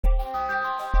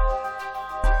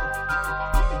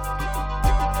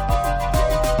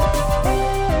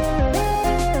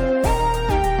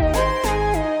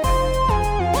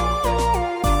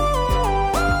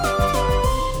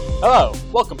Hello,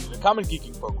 welcome to the Common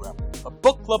Geeking Program, a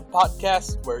book club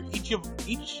podcast where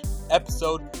each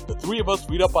episode, the three of us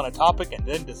read up on a topic and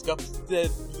then discuss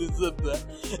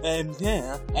and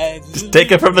just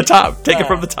take it from the top. Take it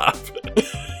from the top.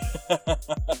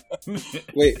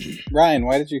 Wait, Ryan,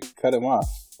 why did you cut him off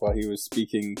while he was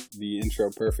speaking the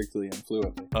intro perfectly and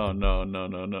fluently? Oh, no.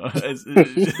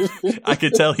 I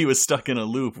could tell he was stuck in a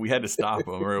loop. We had to stop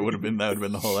him, or that would have been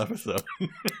the whole episode.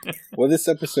 Well, this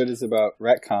episode is about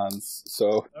retcons,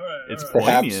 so It's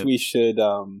perhaps poignant. we should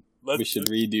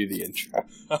redo the intro.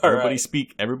 Everybody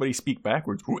speak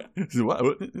backwards. welcome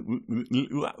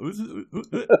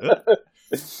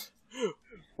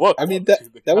I mean, to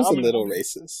that the was a Common- little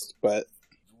racist, but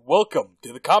Welcome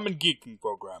to the Common Geeking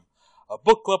Program, a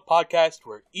book club podcast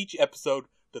where each episode,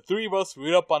 the three of us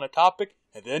read up on a topic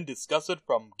and then discuss it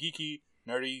from geeky,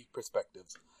 nerdy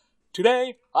perspectives.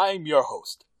 Today, I am your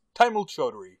host, Taimul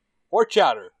Chaudhary, or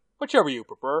Chatter, whichever you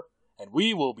prefer, and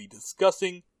we will be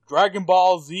discussing Dragon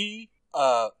Ball Z,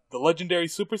 the legendary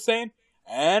Super Saiyan,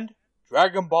 and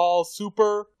Dragon Ball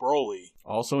Super Broly.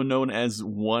 Also known as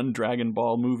one Dragon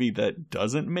Ball movie that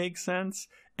doesn't make sense,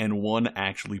 and one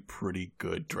actually pretty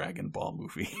good Dragon Ball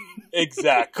movie.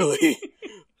 Exactly.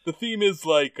 The theme is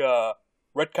like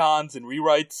retcons and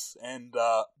rewrites and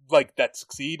that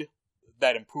succeed,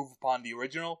 that improve upon the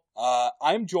original.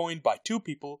 I'm joined by two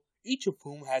people, each of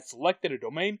whom has selected a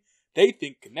domain they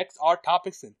think connects our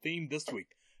topics and theme this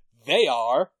week. They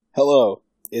are... hello,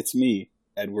 it's me,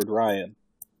 Edward Ryan.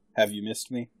 Have you missed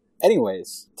me?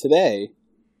 Anyways,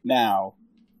 not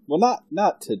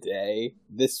today,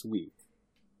 this week.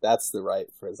 That's the right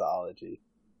phraseology.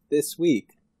 This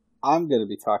week, I'm going to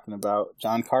be talking about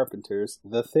John Carpenter's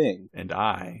The Thing. And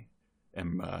I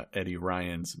am Eddie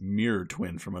Ryan's mirror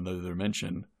twin from another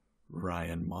dimension,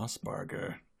 Ryan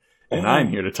Mossbarger. And I'm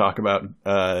here to talk about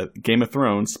Game of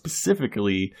Thrones,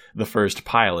 specifically the first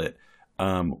pilot,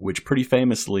 which pretty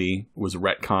famously was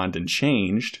retconned and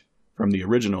changed from the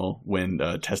original when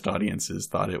test audiences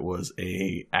thought it was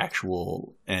a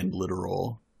actual and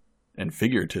literal and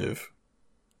figurative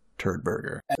turd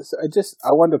burger. So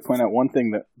I wanted to point out one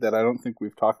thing that I don't think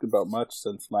we've talked about much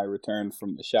since my return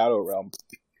from the Shadow Realm.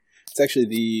 It's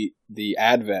actually the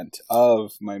advent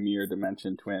of my mirror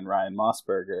dimension twin, Ryan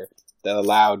Mossberger, that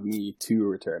allowed me to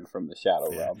return from the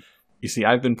Shadow Realm. You see,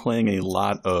 I've been playing a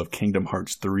lot of Kingdom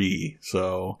Hearts 3,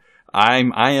 so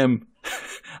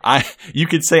you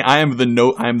could say I'm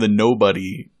the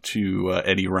nobody to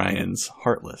Eddie Ryan's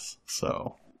Heartless.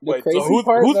 So Wait, so who's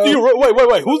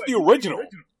the original?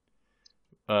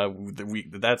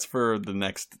 That's for the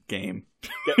next game.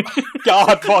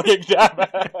 God fucking damn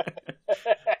it.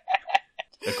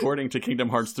 According to Kingdom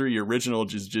Hearts 3, original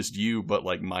is just you, but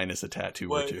like minus a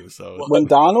tattoo or two. So when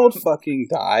Donald fucking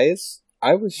dies,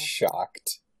 I was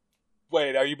shocked.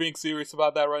 Wait, are you being serious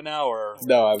about that right now, or...?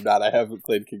 No, I'm not. I haven't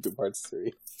played Kingdom Hearts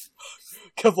 3.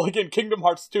 Because, like, in Kingdom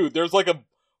Hearts 2, there's, like, a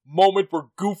moment where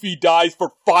Goofy dies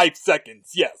for 5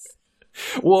 seconds, yes.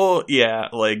 Well, yeah,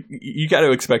 like, you got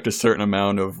to expect a certain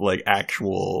amount of, like,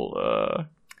 actual,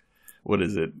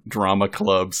 drama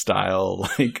club style,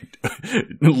 like,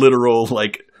 literal,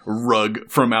 like, rug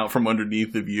from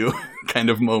underneath of you kind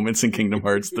of moments in Kingdom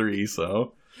Hearts 3,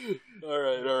 so...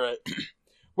 Alright.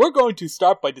 We're going to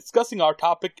start by discussing our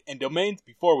topic and domains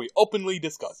before we openly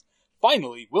discuss.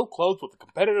 Finally, we'll close with a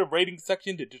competitive rating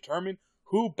section to determine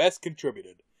who best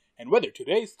contributed, and whether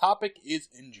today's topic is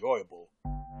enjoyable.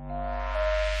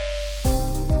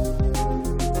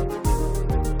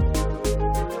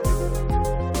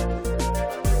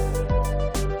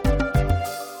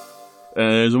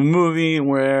 There's a movie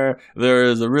where there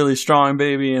is a really strong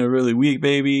baby and a really weak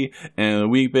baby, and the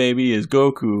weak baby is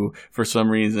Goku for some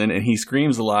reason, and he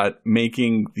screams a lot,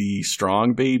 making the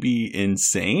strong baby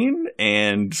insane,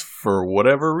 and for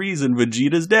whatever reason,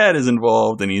 Vegeta's dad is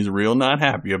involved, and he's real not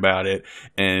happy about it,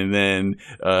 and then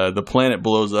the planet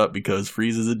blows up because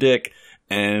Frieza's a dick,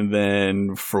 and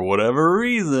then for whatever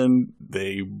reason,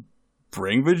 they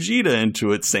bring Vegeta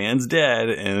into it, Sans dead,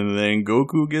 and then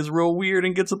Goku gets real weird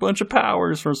and gets a bunch of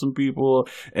powers from some people,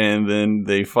 and then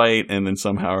they fight, and then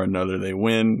somehow or another they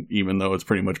win, even though it's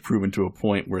pretty much proven to a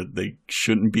point where they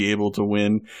shouldn't be able to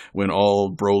win, when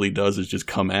all Broly does is just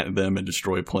come at them and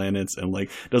destroy planets, and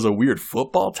like does a weird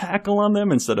football tackle on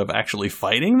them instead of actually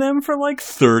fighting them for like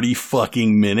 30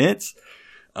 fucking minutes.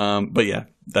 But yeah,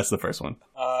 that's the first one.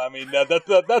 I mean,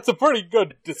 that's a pretty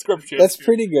good description. That's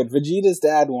pretty good. Vegeta's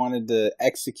dad wanted to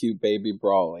execute baby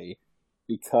Broly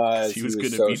because he was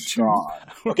so strong.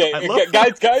 Okay,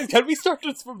 guys, can we start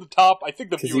this from the top? I think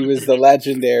because he was the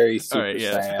legendary Super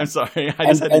Saiyan. I'm sorry, I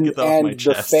just had to get that off my chest.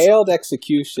 And the failed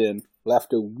execution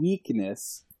left a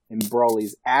weakness in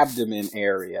Broly's abdomen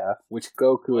area, which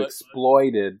Goku What?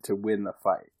 exploited to win the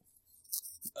fight.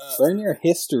 Learn your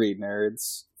history,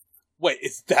 nerds. Wait,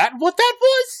 is that what that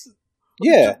was?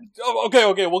 Yeah. Oh,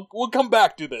 okay, we'll come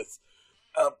back to this.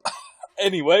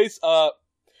 Anyways,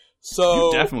 so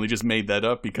You definitely just made that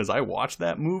up because I watched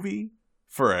that movie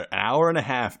for an hour and a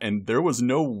half and there was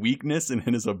no weakness in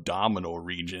his abdominal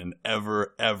region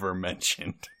ever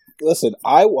mentioned. Listen,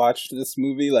 I watched this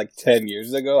movie like 10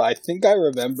 years ago. I think I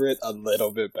remember it a little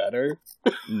bit better.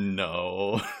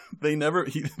 No, they never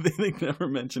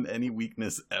mentioned any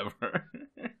weakness ever.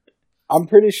 I'm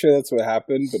pretty sure that's what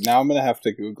happened, but now I'm going to have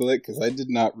to Google it because I did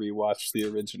not rewatch the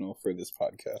original for this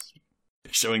podcast.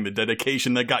 Showing the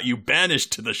dedication that got you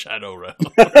banished to the Shadow Realm.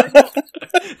 Dragon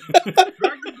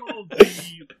Ball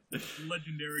Z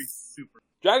Legendary Super.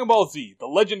 Dragon Ball Z, the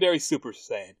Legendary Super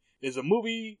Saiyan, is a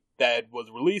movie that was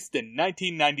released in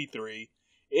 1993.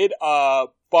 It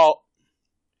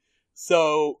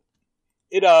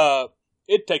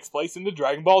takes place in the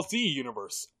Dragon Ball Z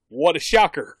universe. What a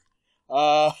shocker.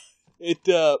 So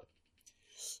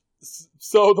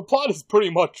the plot is pretty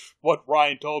much what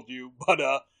Ryan told you, but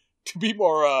to be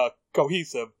more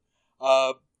cohesive,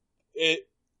 it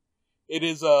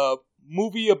is a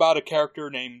movie about a character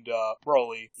named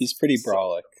Broly. He's pretty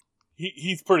brolic.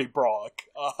 He's pretty brolic.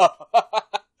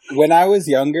 When I was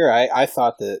younger, I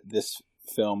thought that this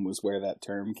film was where that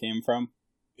term came from.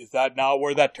 Is that not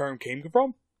where that term came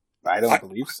from? I don't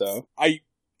believe so. I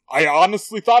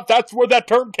honestly thought that's where that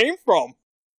term came from.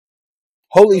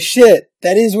 Holy shit!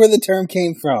 That is where the term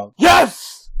came from.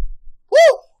 Yes! Woo!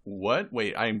 What?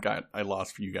 Wait, I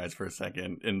lost you guys for a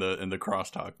second in the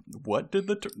crosstalk. What did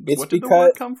the Because-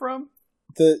 word come from?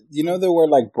 The word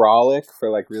like brolic for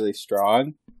like really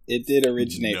strong? It did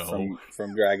originate No.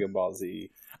 from Dragon Ball Z.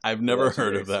 I've never That's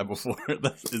heard of very that before.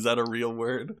 Is that a real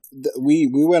word? We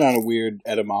went on a weird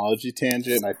etymology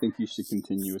tangent, and I think you should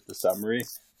continue with the summary.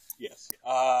 Yes.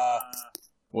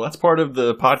 Well, that's part of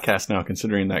the podcast now,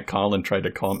 considering that Colin tried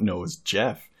to call... No, it was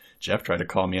Jeff. Jeff tried to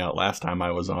call me out last time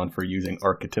I was on for using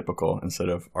archetypical instead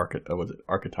of archetypal.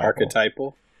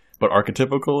 Archetypal? But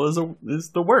archetypical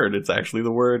is the word. It's actually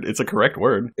the word. It's a correct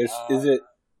word. Is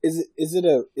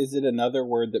it another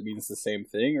word that means the same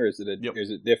thing, or is it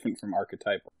different from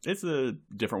archetypal? It's a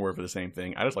different word for the same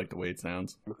thing. I just like the way it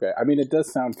sounds. Okay, I mean it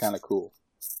does sound kind of cool.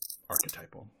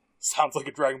 Archetypal. Sounds like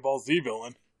a Dragon Ball Z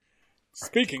villain.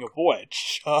 Speaking of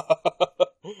which,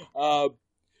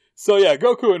 so yeah,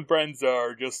 Goku and friends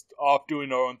are just off doing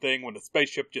their own thing when a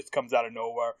spaceship just comes out of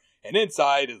nowhere, and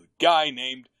inside is a guy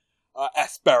named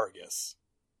Asparagus.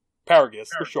 Paragus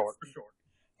for short.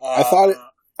 I thought it.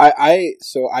 I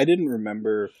didn't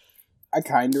remember. I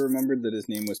kind of remembered that his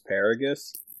name was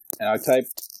Paragus, and I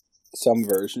typed some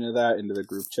version of that into the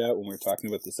group chat when we were talking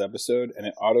about this episode, and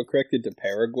it autocorrected to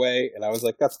Paraguay, and I was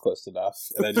like, "That's close enough,"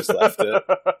 and I just left it.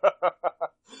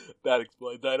 That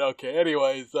explains that. Okay,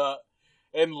 anyways,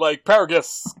 and like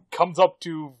Paragus comes up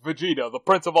to Vegeta, the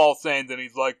Prince of All Saiyans, and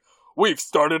he's like, "We've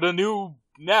started a new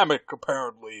Namek,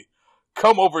 apparently.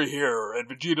 Come over here." And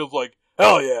Vegeta's like,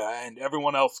 "Hell yeah!" And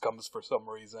everyone else comes for some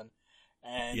reason.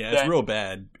 And Yeah, it's real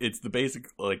bad. It's the basic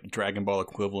like Dragon Ball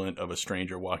equivalent of a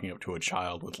stranger walking up to a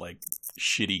child with like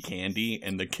shitty candy,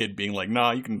 and the kid being like,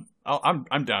 "Nah, you can.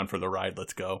 I'm down for the ride.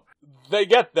 Let's go." They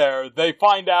get there. They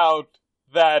find out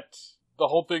that the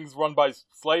whole thing's run by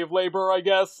slave labor, I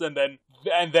guess, and then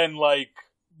like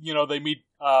they meet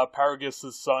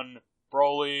Paragus' son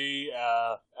Broly.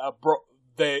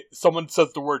 Someone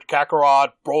says the word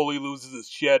Kakarot. Broly loses his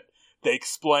shit. They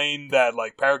explain that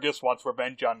like Paragus wants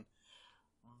revenge on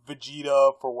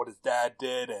Vegeta for what his dad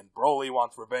did, and Broly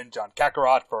wants revenge on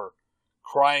Kakarot for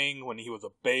crying when he was a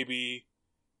baby.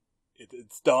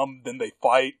 It's dumb. Then they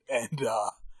fight, and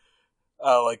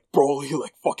like Broly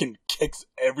like fucking kicks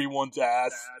everyone's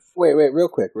ass. Wait, real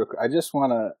quick. I just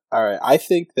want to. All right, I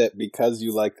think that because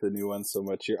you like the new one so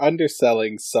much, you're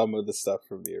underselling some of the stuff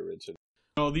from the original.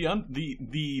 No,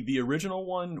 the original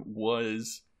one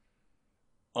was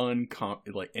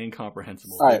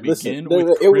incomprehensible. All right, They listen. begin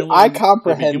with I Krillin-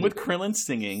 comprehend. They begin with Krillin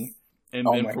singing, and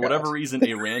Oh then my for whatever God. reason,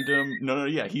 a random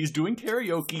he's doing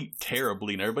karaoke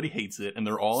terribly, and everybody hates it, and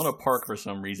they're all in a park for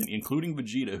some reason, including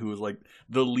Vegeta, who is like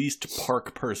the least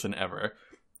park person ever.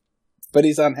 But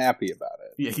he's unhappy about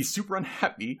it. Yeah, he's super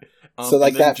unhappy. So,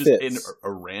 like, and then that just fits. a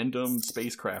random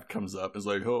spacecraft comes up. It's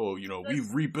like, oh,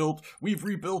 we've rebuilt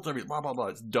everything. Blah blah blah.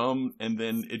 It's dumb, and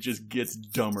then it just gets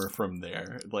dumber from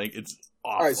there. Like it's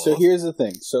awful. All right, so here's the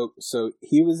thing. So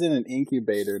he was in an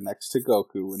incubator next to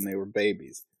Goku when they were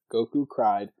babies. Goku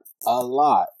cried a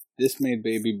lot. This made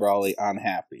baby Broly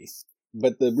unhappy.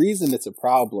 But the reason it's a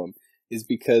problem is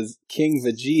because King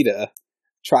Vegeta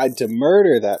tried to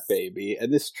murder that baby,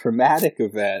 and this traumatic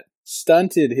event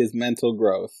stunted his mental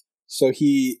growth. So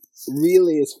he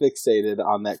really is fixated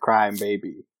on that crying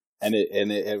baby, and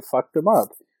it fucked him up.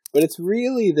 But it's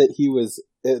really that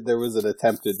there was an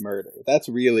attempted murder. That's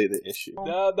really the issue.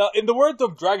 In the words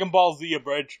of Dragon Ball Z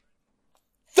Abridged,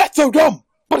 that's so dumb,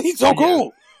 but he's so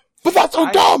cool. But that's so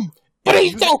dumb, but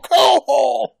he's so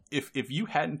cool. If you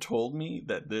hadn't told me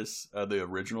that this the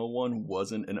original one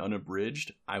wasn't an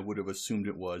unabridged, I would have assumed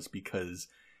it was, because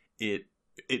it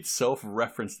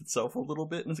self-referenced itself a little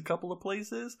bit in a couple of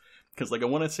places. Because, like, I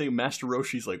want to say Master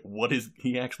Roshi's like,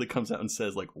 he actually comes out and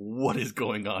says, like, what is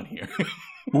going on here?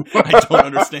 I don't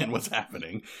understand what's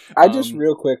happening. I just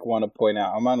real quick want to point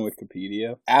out, I'm on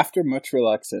Wikipedia. After much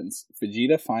reluctance,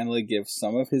 Vegeta finally gives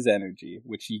some of his energy,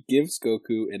 which he gives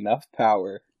Goku enough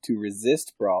power to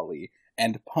resist Broly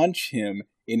and punch him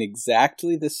in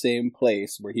exactly the same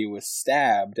place where he was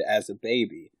stabbed as a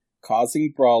baby,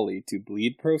 causing Broly to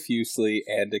bleed profusely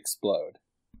and explode.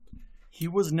 He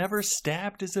was never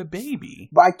stabbed as a baby.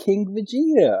 By King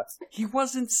Vegeta. He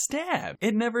wasn't stabbed.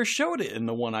 It never showed it in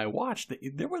the one I watched.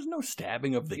 There was no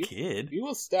stabbing of the kid. He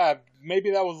was stabbed.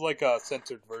 Maybe that was like a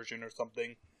censored version or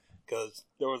something, because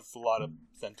there was a lot of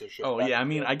censorship. Oh, yeah, I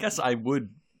mean, I guess I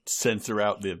would censor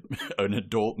out an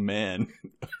adult man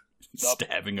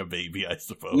stabbing a baby, I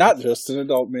suppose. Not just an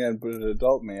adult man, but an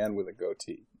adult man with a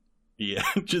goatee. Yeah,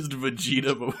 just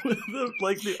Vegeta, but with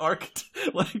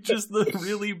just the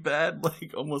really bad,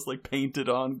 like, almost like painted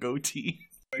on goatee.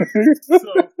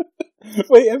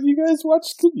 Wait, have you guys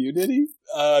watched Community?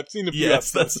 I've seen a few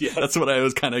episodes. That's what I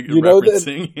was kind of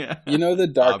referencing. Yeah. You know the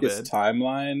Darkest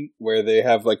Timeline, where they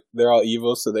have, like, they're all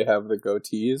evil, so they have the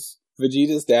goatees?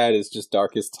 Vegeta's dad is just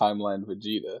Darkest Timeline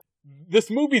Vegeta. This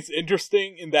movie's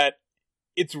interesting in that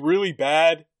it's really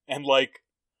bad, and, like,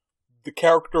 the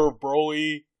character of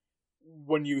Broly,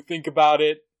 when you think about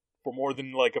it for more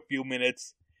than like a few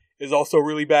minutes, is also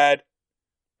really bad.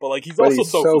 But like he's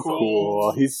so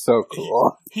cool. He's so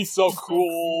cool. He's so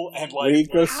cool, and like,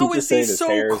 how is he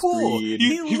so cool?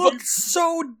 He looks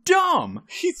so dumb.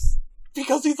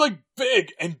 Because he's like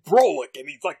big and brolic, and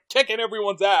he's like kicking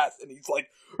everyone's ass, and he's like,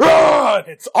 and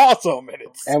it's awesome,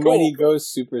 and when he goes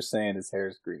Super Saiyan, his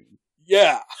hair's green.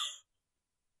 Yeah,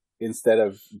 instead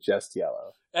of just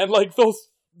yellow. And like those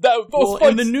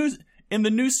fights, in the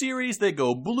new series, they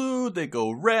go blue, they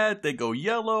go red, they go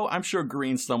yellow. I'm sure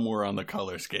green's somewhere on the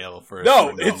color scale.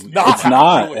 It's not. It's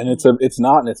not, and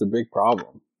it's a big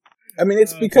problem. I mean,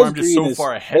 it's because I'm just so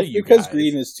far ahead of you because guys.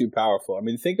 green is too powerful. I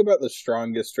mean, think about the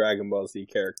strongest Dragon Ball Z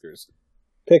characters: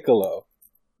 Piccolo,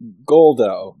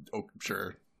 Goldo. Oh,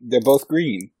 sure. They're both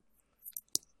green.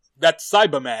 That's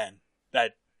Cyberman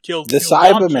that killed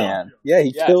Cyberman. Yeah,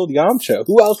 he killed Yamcha.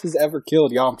 Who else has ever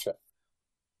killed Yamcha?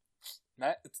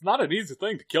 It's not an easy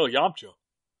thing to kill Yamcha.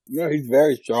 No, he's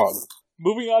very strong.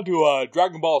 Moving on to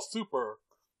Dragon Ball Super,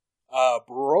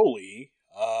 Broly.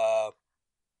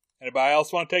 Anybody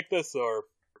else want to take this, or?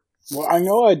 Well, I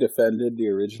know I defended the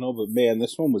original, but man,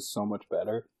 this one was so much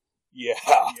better. Yeah.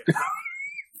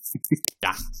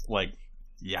 Like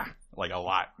a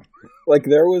lot. Like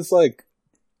there was a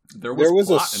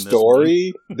a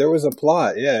story, there was a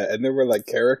plot, yeah, and there were like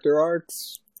character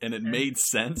arcs. And it made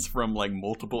sense from, like,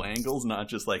 multiple angles, not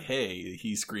just like, hey,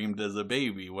 he screamed as a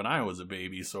baby when I was a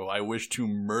baby, so I wish to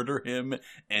murder him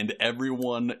and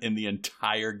everyone in the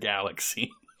entire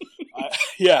galaxy.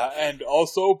 Yeah, and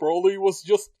also Broly was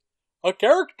just a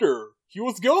character. He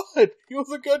was good. He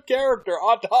was a good character,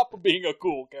 on top of being a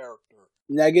cool character.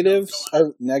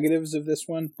 Negatives of this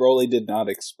one, Broly did not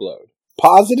explode.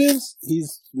 Positives,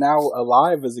 he's now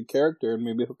alive as a character, and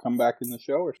maybe he'll come back in the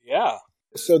show or something. Yeah.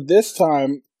 So this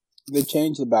time, they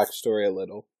changed the backstory a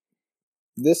little.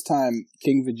 This time,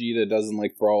 King Vegeta doesn't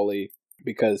like Broly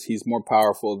because he's more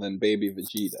powerful than baby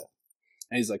Vegeta.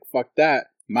 And he's like, fuck that.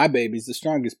 My baby's the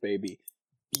strongest baby.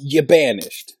 You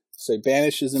banished. So he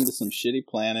banishes him to some shitty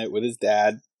planet with his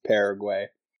dad, Paraguay.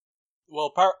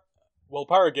 Well,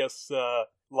 Paragus,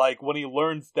 like, when he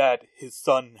learns that his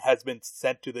son has been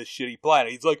sent to this shitty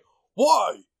planet, he's like,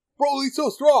 why? Broly's so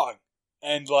strong!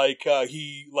 And, like,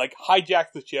 he, like,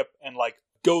 hijacks the ship and, like,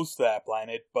 goes to that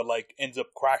planet, but, like, ends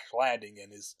up crash landing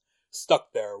and is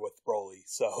stuck there with Broly.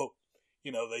 So,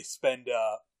 you know, they spend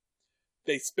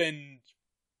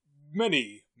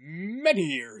many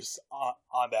years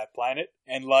on that planet.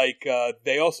 And, like,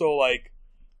 they also, like,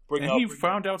 he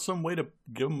found out some way to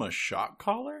give him a shock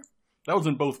collar? That was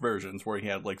in both versions, where he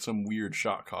had, like, some weird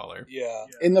shock collar. Yeah.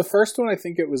 In the first one, I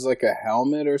think it was, like, a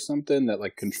helmet or something that,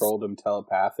 like, controlled him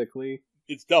telepathically.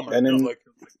 It's dumber. And then, like,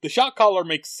 the shock collar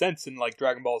makes sense in, like,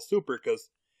 Dragon Ball Super, because,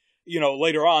 you know,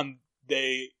 later on,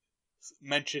 they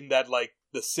mentioned that, like,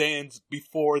 the Saiyans,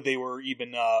 before they were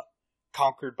even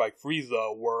conquered by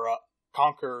Frieza, were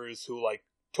conquerors who like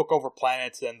took over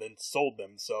planets and then sold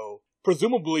them. So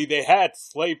presumably they had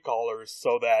slave collars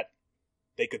so that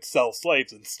they could sell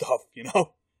slaves and stuff, you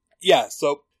know? Yeah,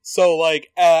 so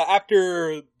like,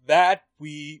 after that,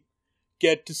 we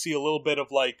get to see a little bit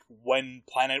of, like, when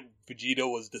Planet Vegeta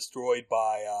was destroyed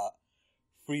by,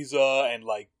 Frieza and,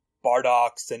 like,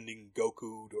 Bardock sending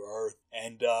Goku to Earth.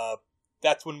 And,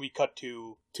 that's when we cut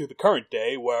to the current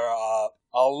day, where, a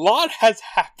lot has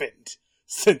happened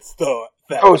since that.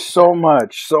 Oh, so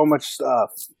much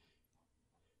stuff.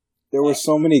 There were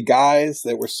so many guys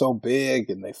that were so big,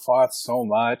 and they fought so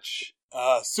much.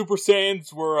 Super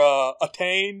Saiyans were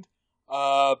attained.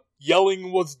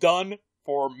 Yelling was done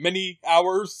for many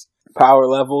hours. Power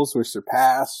levels were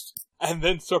surpassed. And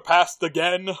then surpassed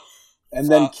again. And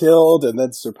then killed, and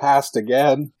then surpassed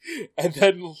again. And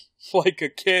then, like, a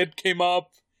kid came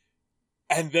up,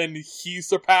 and then he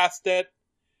surpassed it.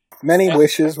 Many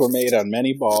wishes were made on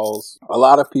many balls. A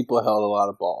lot of people held a lot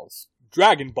of balls.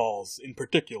 Dragon Balls, in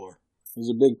particular. There's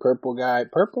a big purple guy.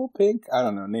 Purple? Pink? I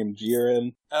don't know. Named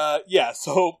Jiren. Yeah,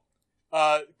 so,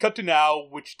 cut to now,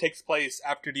 which takes place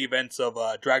after the events of,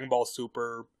 Dragon Ball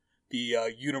Super,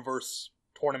 the, Universe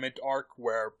Tournament arc,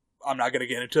 where, I'm not gonna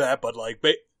get into that, but, like,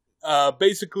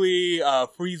 basically,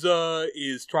 Frieza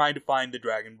is trying to find the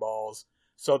Dragon Balls,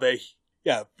 so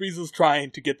Frieza's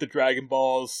trying to get the Dragon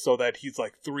Balls so that he's,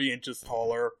 like, 3 inches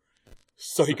taller,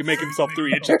 so he can make himself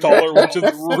 3 inches taller, which is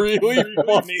really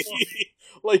funny.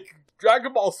 Like,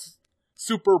 Dragon Ball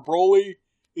Super Broly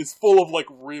is full of, like,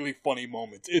 really funny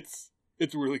moments. It's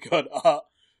really good.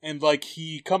 And, like,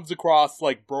 he comes across,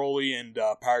 like, Broly and,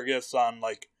 Paragus on,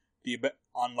 like,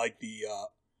 the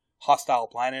hostile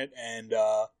planet, and,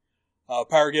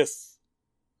 Paragus,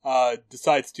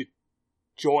 decides to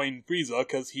join Frieza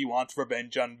because he wants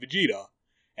revenge on Vegeta.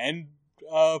 And,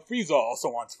 Frieza also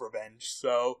wants revenge,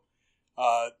 so,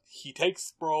 he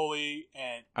takes Broly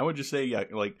and... I would just say, yeah,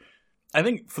 like, I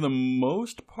think for the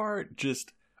most part,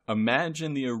 just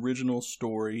imagine the original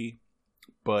story,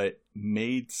 but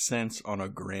made sense on a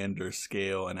grander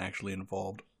scale and actually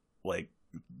involved, like,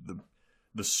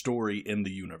 the story in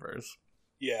the universe.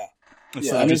 Yeah.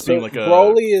 Instead of just being like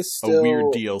Broly is still a weird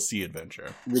DLC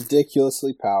adventure.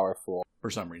 Ridiculously powerful. For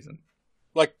some reason.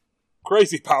 Like,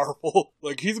 crazy powerful.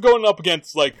 Like, he's going up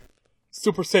against, like,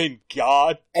 Super Saiyan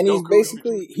God. And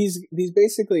Goku. he's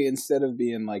basically, instead of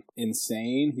being, like,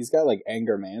 insane, he's got, like,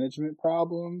 anger management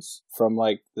problems from,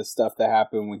 like, the stuff that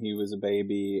happened when he was a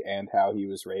baby and how he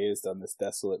was raised on this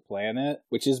desolate planet,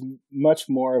 which is much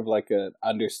more of, like, an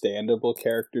understandable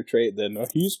character trait than, oh,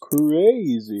 he's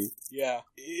crazy. Yeah.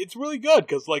 It's really good,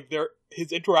 because, like,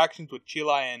 his interactions with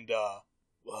Chila and,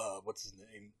 what's his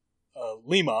name?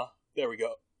 Lima, there we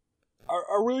go.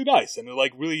 Are really nice, and it,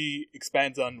 like, really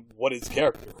expands on what his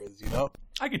character is, you know?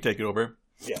 I could take it over.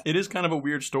 Yeah. It is kind of a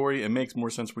weird story. It makes more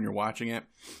sense when you're watching it.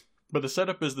 But the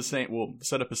setup is the same. Well, the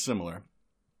setup is similar.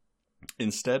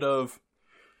 Instead of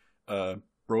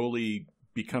Broly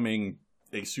becoming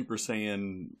a Super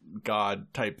Saiyan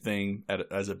God type thing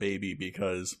as a baby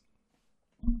because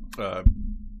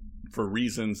for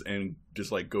reasons, and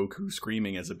just like Goku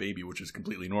screaming as a baby, which is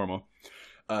completely normal,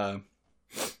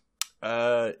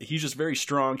 he's just very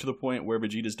strong to the point where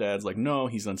Vegeta's dad's like, no,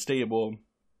 he's unstable.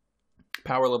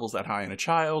 Power levels that high in a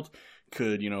child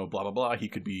could, blah, blah, blah. He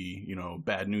could be,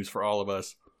 bad news for all of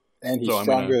us. And he's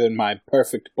stronger than my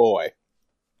perfect boy.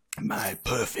 My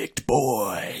perfect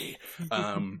boy.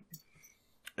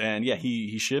 And yeah,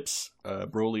 he ships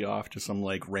Broly off to some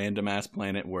like random ass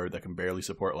planet that can barely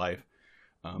support life.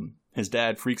 His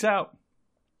dad freaks out.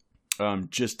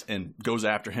 And goes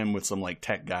after him with some like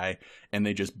tech guy, and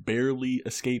they just barely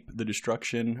escape the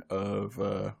destruction of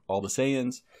all the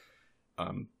Saiyans.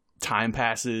 Time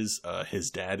passes.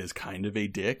 His dad is kind of a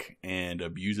dick and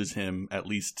abuses him at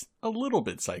least a little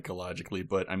bit psychologically.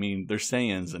 But I mean, they're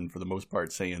Saiyans, and for the most part,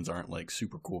 Saiyans aren't like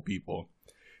super cool people,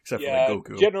 except for like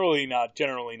Goku. Generally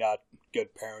not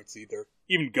good parents either.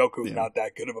 Even Goku's not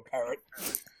that good of a parent.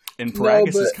 And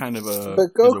Paragus is kind of a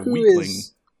Goku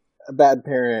is a bad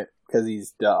parent. Because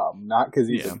he's dumb, not because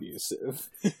he's abusive.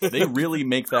 They really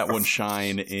make that one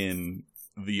shine in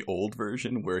the old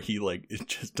version, where he it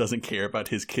just doesn't care about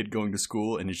his kid going to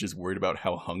school and is just worried about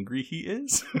how hungry he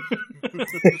is.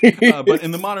 But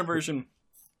in the modern version,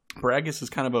 Paragus is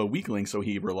kind of a weakling, so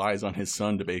he relies on his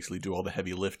son to basically do all the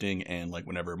heavy lifting, and like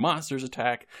whenever monsters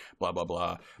attack, blah blah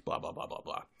blah blah blah blah blah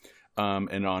blah.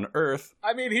 And on Earth,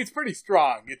 I mean, he's pretty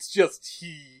strong. It's just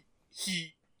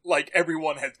he. Like,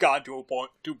 everyone has gone to a point,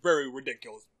 to very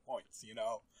ridiculous points,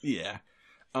 Yeah.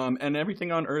 And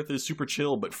everything on Earth is super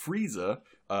chill, but Frieza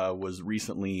was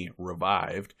recently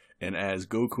revived, and as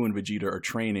Goku and Vegeta are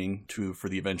training for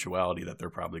the eventuality that they're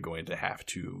probably going to have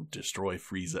to destroy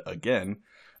Frieza again,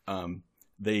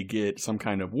 they get some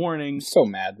kind of warning. I'm so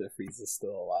mad that Frieza's still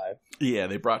alive. Yeah,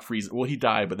 they brought Frieza. Well, he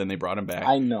died, but then they brought him back.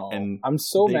 I know. And I'm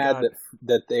so mad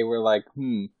that they were like,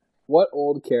 what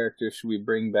old character should we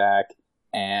bring back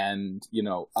and,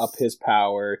 up his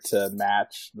power to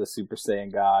match the Super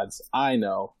Saiyan gods? I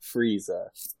know, Frieza.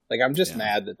 Like, I'm just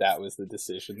mad that was the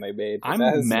decision they made.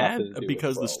 I'm mad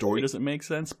because the story doesn't make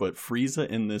sense, but Frieza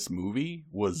in this movie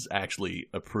was actually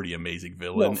a pretty amazing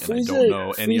villain, and I don't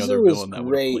know any other villain that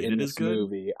would have played it as good.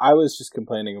 Movie. I was just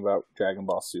complaining about Dragon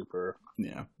Ball Super,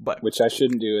 which I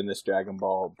shouldn't do in this Dragon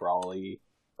Ball Brawly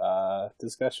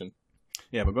discussion.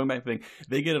 Yeah, but going back to the thing,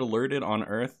 they get alerted on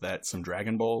Earth that some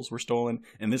Dragon Balls were stolen,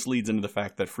 and this leads into the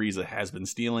fact that Frieza has been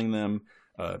stealing them.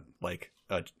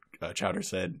 Chowder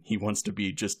said he wants to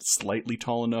be just slightly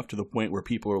tall enough to the point where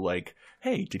people are like,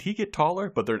 hey, did he get taller?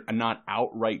 But they're not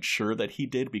outright sure that he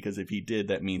did, because if he did,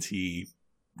 that means he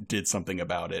did something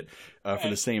about it. For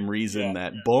the same reason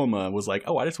that Bulma was like,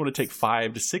 oh, I just want to take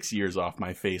 5 to 6 years off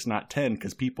my face, not 10,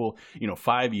 because people,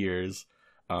 5 years...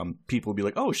 people will be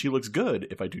like, oh, she looks good.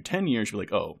 If I do 10 years, you'll be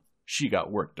like, oh, she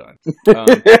got work done.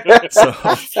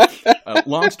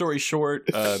 Long story short,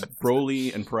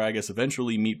 Broly and Paragus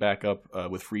eventually meet back up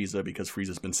with Frieza because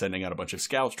Frieza's been sending out a bunch of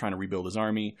scouts trying to rebuild his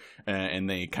army, and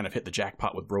they kind of hit the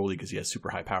jackpot with Broly because he has super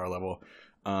high power level.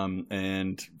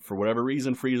 And for whatever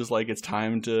reason, Frieza's like, it's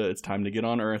time to get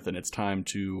on Earth, and it's time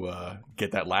to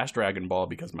get that last Dragon Ball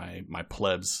because my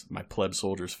pleb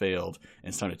soldiers failed, and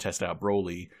it's time to test out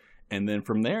Broly. And then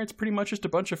from there, it's pretty much just a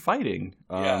bunch of fighting.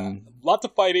 Lots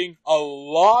of fighting, a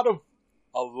lot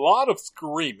of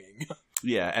screaming.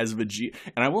 Yeah, as Vegeta,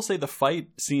 and I will say the fight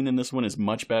scene in this one is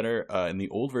much better. In the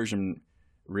old version,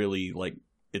 really, like,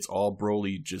 it's all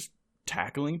Broly just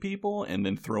tackling people and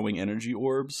then throwing energy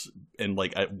orbs and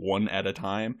like at one at a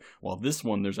time. While this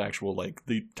one, there's actual like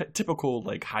the typical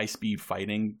like high speed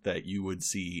fighting that you would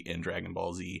see in Dragon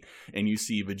Ball Z, and you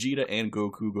see Vegeta and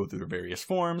Goku go through their various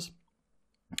forms.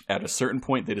 At a certain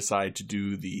point, they decide to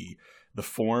do the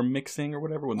form mixing or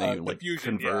whatever when they like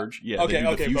fusion, converge. Yeah, okay, they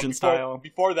do the fusion style.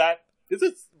 Before that,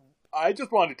 I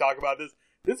just wanted to talk about this.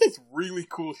 This is really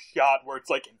cool shot where it's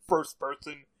like in first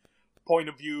person point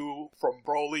of view from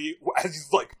Broly as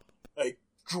he's like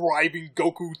driving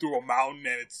Goku through a mountain,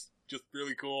 and it's just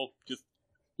really cool.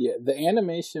 The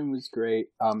animation was great.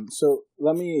 So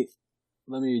let me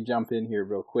jump in here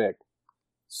real quick.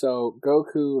 So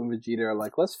Goku and Vegeta are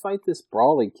like, let's fight this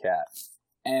Brawly cat.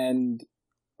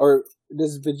 Or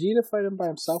does Vegeta fight him by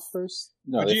himself first?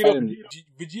 No,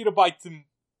 Vegeta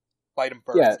fight him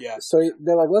first, yeah. So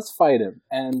they're like, let's fight him.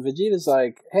 And Vegeta's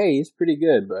like, hey, he's pretty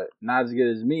good, but not as good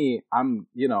as me. I'm,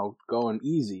 going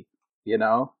easy,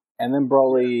 And then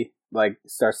Broly,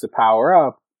 starts to power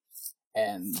up.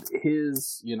 And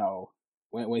his,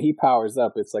 when he powers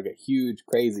up, it's like a huge,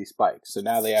 crazy spike. So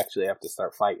now they actually have to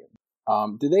start fighting.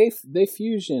 Do they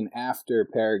fusion after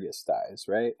Paragus dies,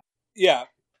 right? Yeah,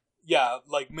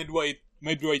 like midway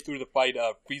through the fight,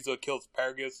 Frieza kills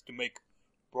Paragus to make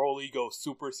Broly go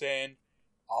Super Saiyan.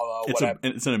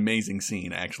 It's an amazing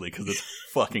scene, actually, because it's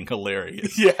fucking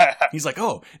hilarious. Yeah. He's like,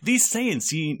 oh, these Saiyans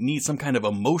need some kind of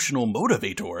emotional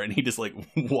motivator, and he just,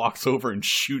 walks over and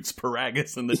shoots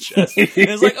Paragus in the chest. And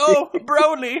he's like, oh,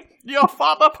 Broly, your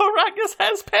father Paragus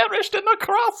has perished in the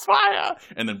crossfire!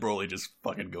 And then Broly just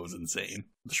fucking goes insane.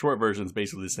 The short version is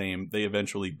basically the same. They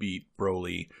eventually beat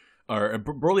Broly. Or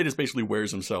Broly just basically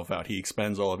wears himself out. He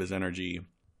expends all of his energy.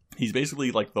 He's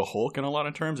basically like the Hulk in a lot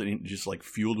of terms, and he just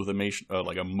fueled with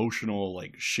emotional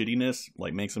shittiness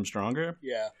makes him stronger.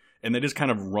 Yeah, and they just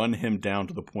kind of run him down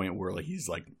to the point where he's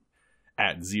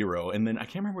at 0, and then I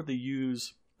can't remember what they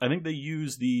use. I think they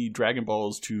use the Dragon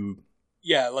Balls to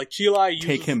Chilai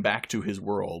take him back to his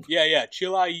world. Yeah.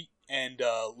 Chilai and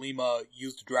Lima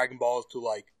use the Dragon Balls to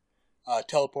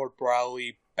teleport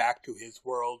Broly back to his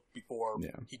world before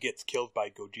he gets killed by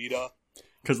Gogeta.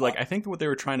 Because I think what they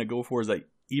were trying to go for is that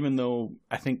even though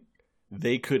I think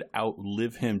they could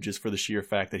outlive him just for the sheer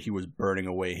fact that he was burning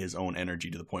away his own energy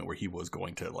to the point where he was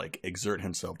going to exert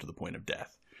himself to the point of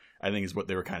death, I think is what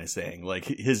they were kind of saying.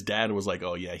 His dad was like,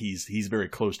 oh yeah, he's very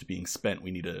close to being spent.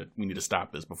 We need to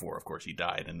stop this before, of course, he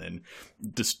died, and then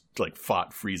just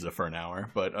fought Frieza for an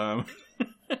hour. But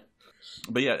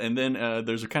but yeah, and then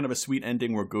there's a kind of a sweet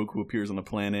ending where Goku appears on the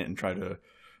planet and try to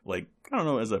I don't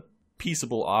know, as a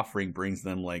peaceable offering, brings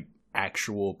them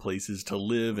actual places to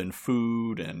live and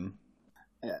food. And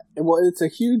Yeah. Well, it's a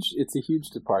huge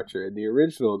departure. In the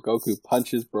original, Goku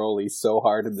punches Broly so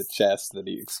hard in the chest that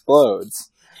he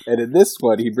explodes, and in this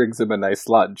one, he brings him a nice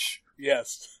lunch.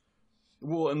 Yes.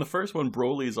 Well, in the first one,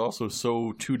 Broly is also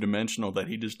so two-dimensional that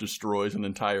he just destroys an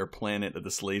entire planet that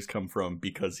the slaves come from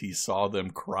because he saw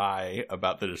them cry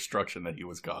about the destruction that he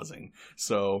was causing.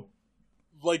 So,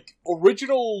 like,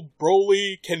 original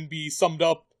Broly can be summed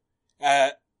up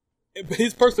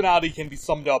his personality can be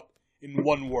summed up in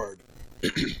one word.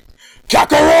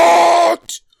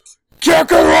 Kakarot!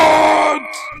 Kakarot!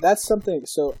 That's something,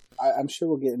 so I'm sure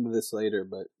we'll get into this later,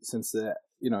 but since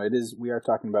we are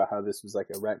talking about how this was like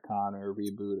a retcon or a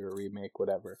reboot or a remake,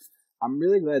 whatever. I'm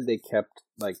really glad they kept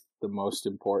like the most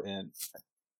important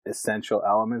essential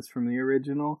elements from the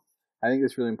original. I think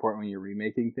it's really important when you're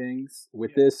remaking things.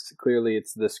 With this, clearly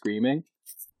it's the screaming.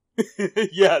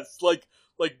 Yes, like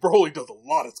Broly does a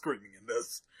lot of screaming in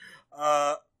this.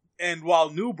 And while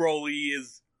new Broly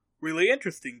is really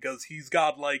interesting because he's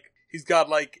got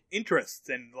interests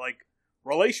and like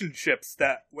relationships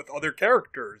that with other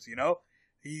characters, you know?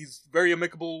 He's very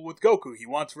amicable with Goku. He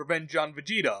wants revenge on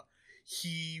Vegeta.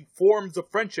 He forms a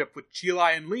friendship with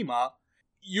Chilai and Lima.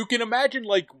 You can imagine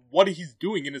like what he's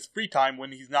doing in his free time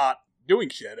when he's not doing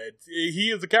shit.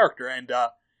 He is a character, and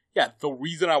the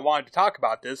reason I wanted to talk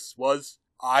about this was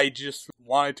I just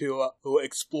wanted to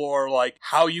explore like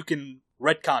how you can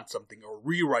retcon something or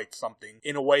rewrite something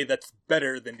in a way that's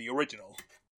better than the original.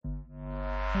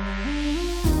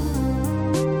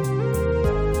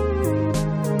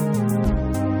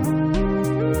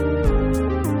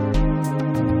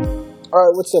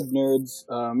 Alright, what's up, nerds?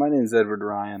 My name is Edward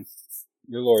Ryan,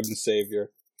 your Lord and Savior.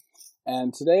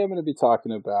 And today I'm going to be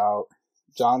talking about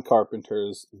John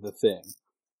Carpenter's The Thing.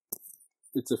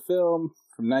 It's a film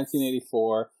from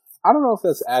 1984. I don't know if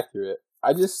that's accurate.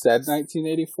 I just said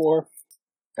 1984.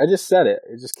 I just said it.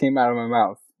 It just came out of my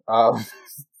mouth.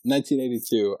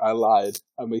 1982. I lied.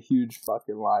 I'm a huge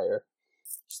fucking liar.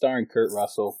 Starring Kurt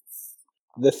Russell.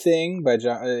 The Thing by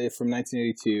John from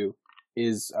 1982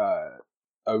 is a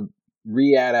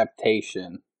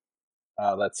readaptation,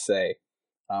 let's say.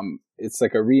 It's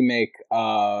like a remake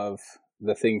of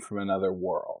The Thing from Another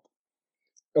World.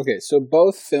 Okay, so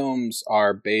both films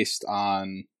are based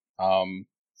on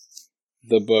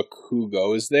the book Who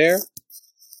Goes There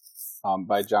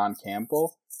by John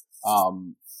Campbell.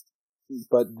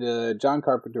 But the John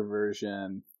Carpenter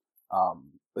version,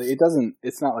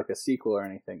 it's not like a sequel or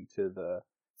anything to The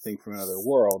Thing from Another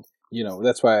World. You know,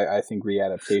 that's why I think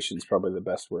readaptation is probably the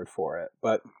best word for it.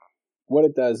 But what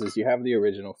it does is you have the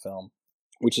original film,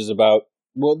 which is about,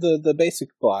 well, the basic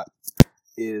plot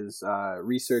is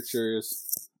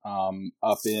researchers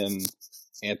up in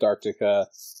Antarctica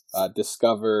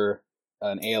discover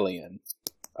an alien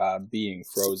being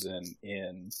frozen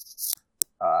in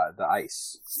the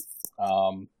ice.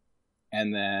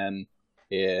 And then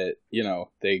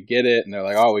they get it and they're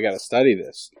like, oh, we got to study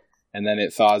this. And then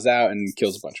it thaws out and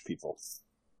kills a bunch of people.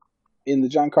 In the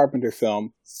John Carpenter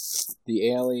film, the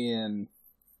alien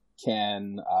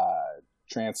can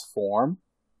transform,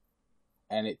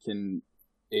 and it can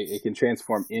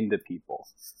transform into people.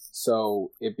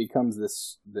 So it becomes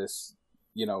this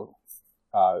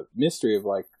mystery of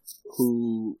like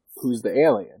who's the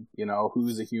alien,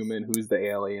 who's a human, who's the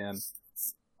alien.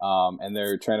 And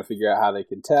they're trying to figure out how they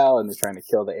can tell, and they're trying to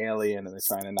kill the alien, and they're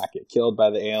trying to not get killed by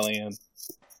the alien.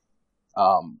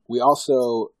 We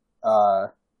also,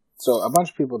 so a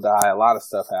bunch of people die, a lot of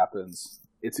stuff happens.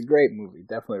 It's a great movie.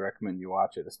 Definitely recommend you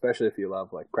watch it, especially if you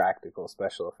love like practical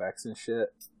special effects and shit.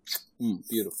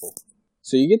 Beautiful.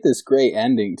 So you get this great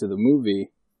ending to the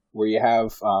movie where you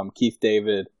have Keith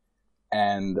David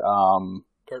and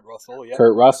Kurt Russell, yeah.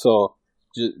 Kurt Russell.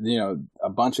 Just, a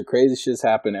bunch of crazy shit's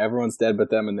happen. Everyone's dead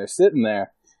but them, and they're sitting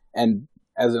there. And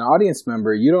as an audience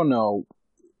member, you don't know,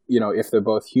 if they're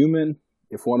both human,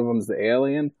 if one of them's the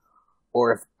alien,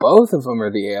 or if both of them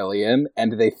are the alien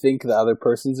and they think the other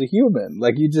person's a human.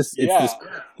 Like you just, it's just...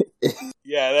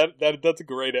 Yeah, that's a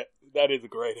great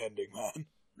ending, man.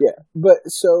 Yeah, but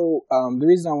so the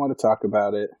reason I want to talk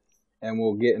about it, and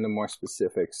we'll get into more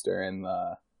specifics during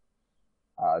the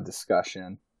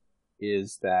discussion,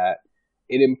 is that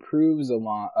it improves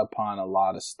upon a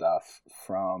lot of stuff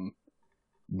from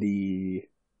the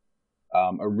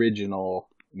original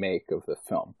make of the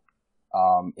film.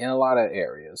 In a lot of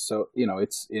areas. So,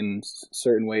 it's in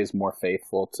certain ways more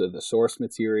faithful to the source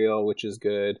material, which is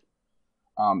good.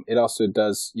 It also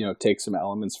does, take some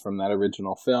elements from that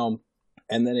original film.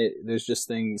 And then there's just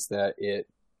things that it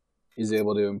is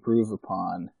able to improve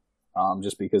upon,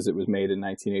 just because it was made in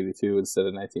 1982 instead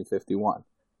of 1951.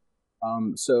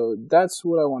 So that's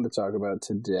what I want to talk about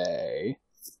today.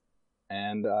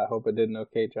 and I hope it did an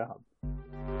okay job.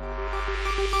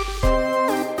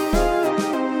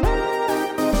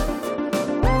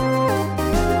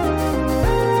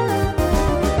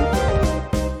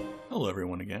 Hello,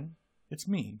 everyone, again. It's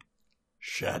me,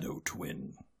 Shadow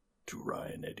Twin to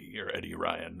Ryan Eddie, or Eddie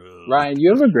Ryan. Ryan,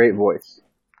 you have a great voice.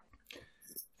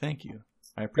 Thank you.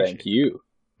 I appreciate Thank you.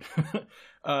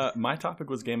 My topic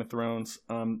was Game of Thrones.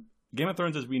 Game of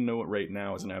Thrones, as we know it right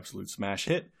now, is an absolute smash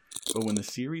hit. But when the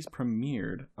series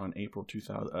premiered on April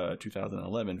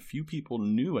 2011, few people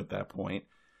knew at that point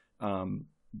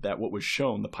that what was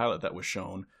shown, the pilot that was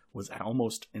shown, was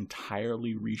almost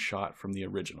entirely reshot from the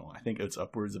original. I think it's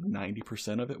upwards of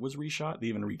 90% of it was reshot. They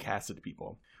even recasted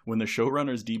people. When the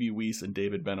showrunners D.B. Weiss and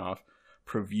David Benioff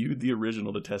previewed the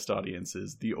original to test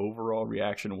audiences, the overall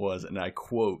reaction was, and I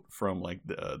quote from like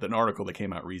an article that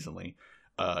came out recently,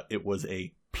 it was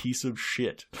a piece of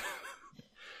shit.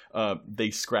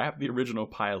 They scrapped the original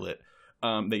pilot.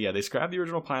 They scrapped the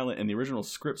original pilot, and the original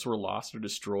scripts were lost or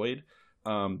destroyed.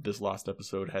 This lost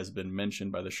episode has been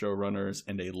mentioned by the showrunners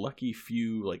and a lucky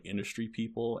few like industry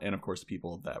people, and of course the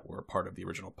people that were part of the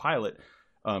original pilot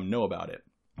know about it.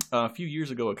 A few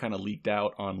years ago, it kind of leaked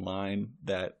out online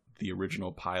that the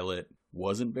original pilot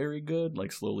wasn't very good,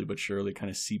 like slowly but surely kind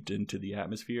of seeped into the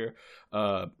atmosphere.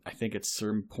 I think at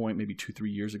some point, maybe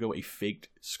 2-3 years ago, a faked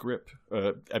script,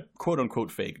 a quote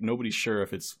unquote fake. Nobody's sure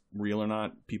if it's real or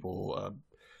not. People,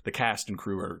 the cast and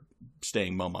crew are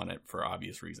staying mum on it for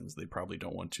obvious reasons. They probably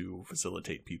don't want to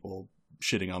facilitate people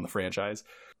shitting on the franchise.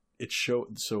 It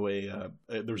showed,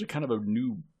 there was a kind of a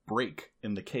new break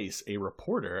in the case. A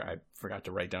reporter, I forgot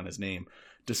to write down his name,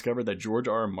 discovered that George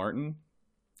R.R. Martin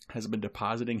has been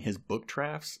depositing his book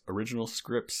drafts, original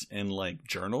scripts, and like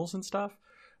journals and stuff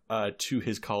to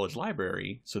his college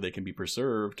library so they can be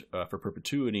preserved for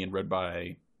perpetuity and read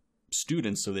by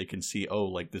students so they can see, oh,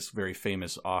 like this very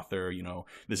famous author, you know,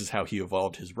 this is how he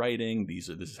evolved his writing. This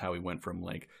is how he went from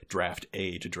like draft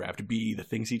A to draft B, the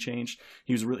things he changed.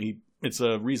 It's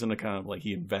a reason to kind of like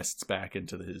he invests back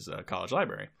into his college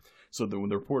library. So when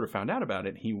the reporter found out about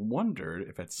it, he wondered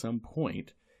if at some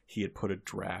point he had put a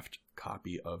draft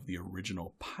copy of the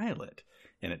original pilot,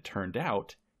 and it turned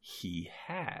out he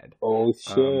had. Oh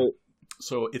shit.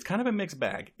 So it's kind of a mixed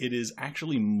bag. It is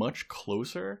actually much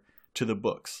closer to the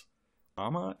books.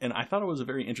 And I thought it was a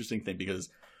very interesting thing because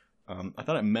I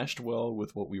thought it meshed well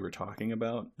with what we were talking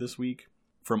about this week.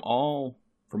 From all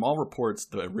reports,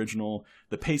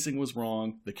 the pacing was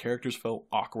wrong, the characters felt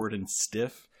awkward and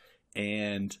stiff,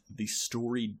 and the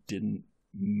story didn't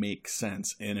make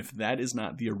sense. And if that is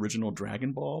not the original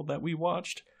Dragon Ball that we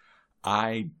watched,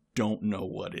 I don't know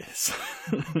what is.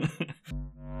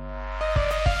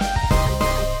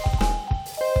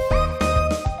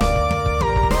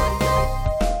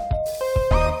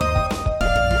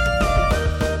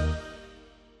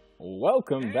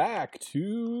 Welcome back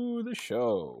to the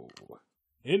show.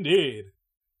 Indeed.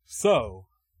 So,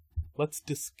 let's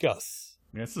discuss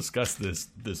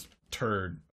this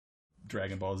turd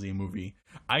Dragon Ball Z movie.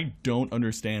 I don't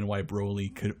understand why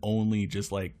Broly could only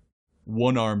just like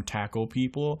one-arm tackle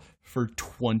people for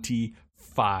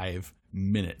 25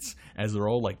 minutes as they're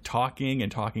all like talking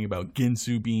about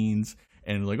Ginsu beans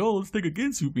and like, oh, let's take a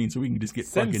Ginsu bean so we can just get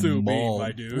Sensu fucking mauled. bean,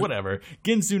 my dude. Whatever.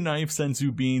 Ginsu knife,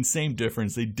 Sensu bean, same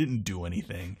difference. They didn't do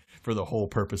anything for the whole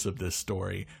purpose of this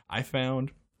story. I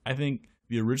think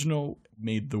the original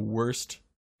made the worst.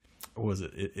 What was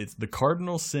it? It's the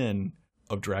cardinal sin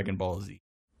of Dragon Ball Z.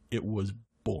 It was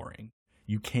boring.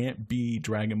 You can't be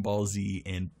Dragon Ball Z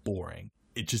and boring.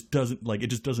 It just doesn't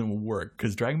work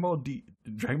because Dragon Ball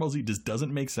Z just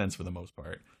doesn't make sense for the most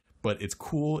part. But it's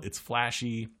cool. It's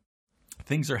flashy.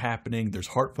 Things are happening. There's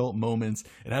heartfelt moments.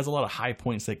 It has a lot of high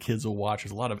points that kids will watch.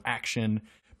 There's a lot of action.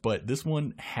 But this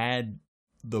one had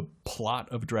the plot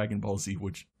of Dragon Ball Z,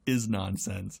 which is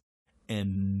nonsense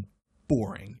and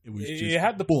boring. It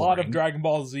had the boring. plot of Dragon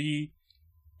Ball Z,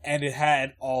 and it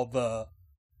had all the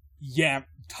yamp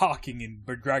talking in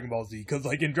Dragon Ball Z. Because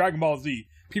like in Dragon Ball Z,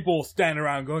 people will stand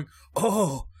around going,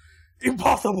 "Oh,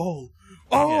 impossible!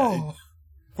 Oh," yeah,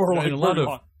 for like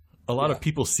a lot of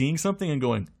people seeing something and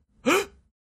going,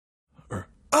 or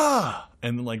ah,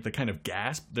 and then like the kind of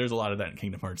gasp. There's a lot of that in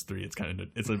Kingdom Hearts 3. It's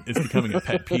becoming a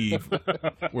pet peeve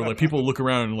where like people look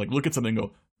around and like look at something and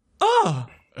go, ah,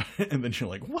 and then you're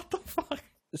like, what the fuck?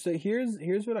 So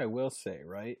here's what I will say,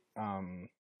 right?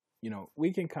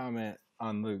 We can comment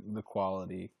on the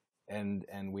quality, and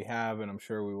we have, and I'm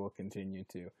sure we will continue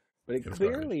to. But it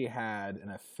clearly had an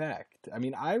effect. I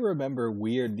mean, I remember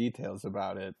weird details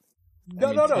about it.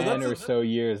 10 or so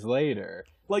years later.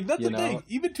 Like, that's the thing.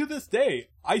 Even to this day,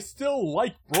 I still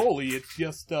like Broly. It's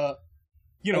just,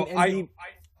 I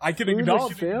I can Through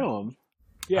acknowledge this film.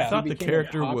 Yeah, I thought the became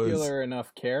character a was popular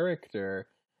enough character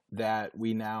that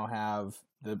we now have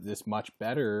this much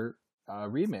better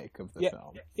remake of the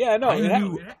film. yeah, no,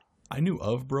 I knew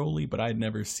of Broly, but I'd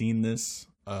never seen this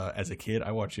as a kid.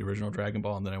 I watched the original Dragon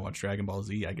Ball, and then I watched Dragon Ball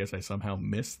Z. I guess I somehow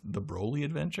missed the Broly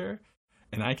adventure.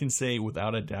 And I can say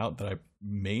without a doubt that I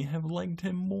may have liked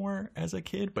him more as a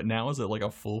kid, but now as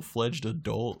a full-fledged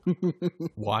adult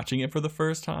watching it for the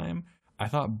first time, I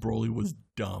thought Broly was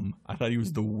dumb. I thought he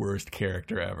was the worst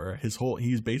character ever.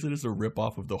 He's basically just a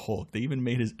ripoff of the Hulk. They even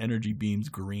made his energy beams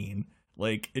green.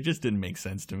 Like, it just didn't make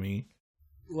sense to me.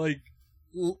 like,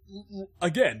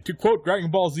 again, to quote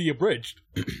Dragon Ball Z Abridged,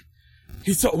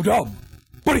 he's so dumb,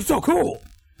 but he's so cool.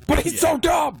 But he's so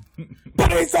dumb,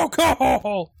 but he's so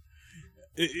cool.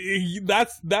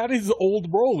 That is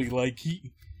old Broly. Like,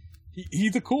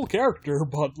 he's a cool character,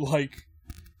 but like,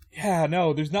 yeah,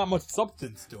 no, there's not much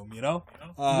substance to him, you know?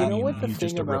 You know what the he's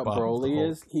just thing a about ripoff of the Broly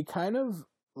Hulk. is? He kind of,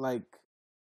 like,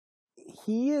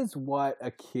 he is what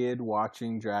a kid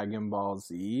watching Dragon Ball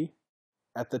Z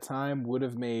at the time would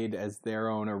have made as their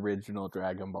own original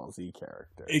Dragon Ball Z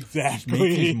character. Exactly.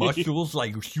 Make his muscles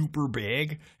like super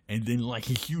big, and then like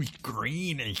he's used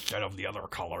green instead of the other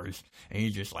colors, and he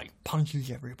just like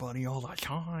punches everybody all the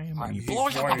time, and he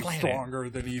blows up the planet. Stronger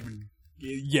than even.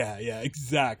 Yeah,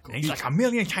 exactly. And he's like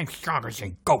 1,000,000 times stronger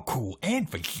than Goku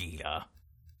and Vegeta.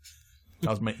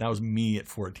 That was me at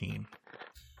 14.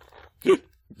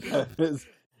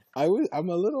 I'm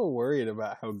a little worried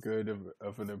about how good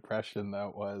of an impression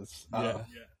that was. Yeah.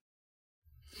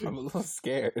 I'm a little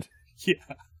scared.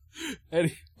 Yeah.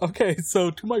 Okay, so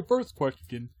to my first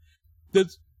question,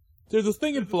 there's a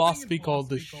thing in philosophy called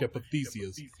the ship of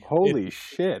Theseus. Holy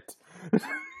shit.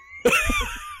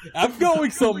 I'm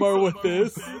going somewhere with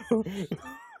this.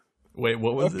 Wait,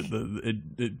 what was it?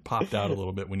 It popped out a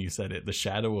little bit when you said it. The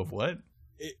shadow of what?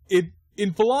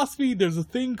 In philosophy, there's a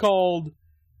thing called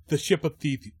the ship of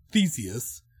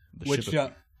Theseus,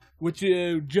 which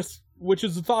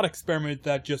is a thought experiment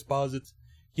that just posits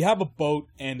you have a boat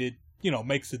and it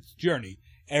makes its journey.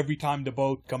 Every time the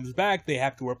boat comes back, they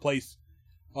have to replace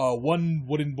one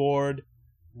wooden board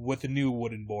with a new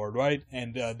wooden board, right?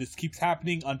 And this keeps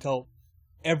happening until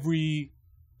every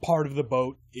part of the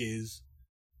boat is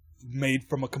made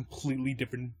from a completely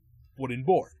different wooden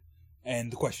board.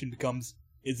 And the question becomes,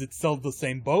 is it still the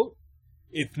same boat?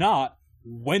 If not,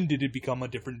 when did it become a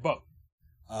different boat?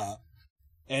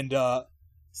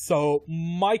 So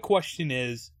my question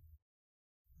is,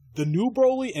 the new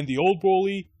Broly and the old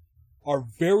Broly are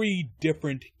very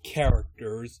different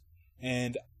characters,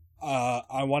 and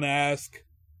I want to ask,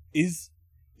 is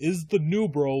the new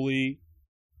Broly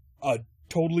a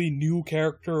totally new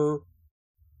character?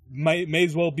 May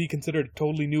as well be considered a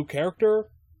totally new character,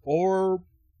 or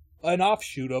an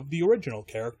offshoot of the original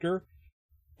character?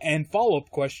 And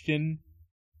follow-up question,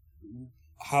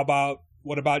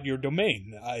 what about your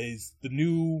domain? Is the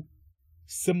new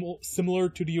similar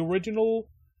to the original,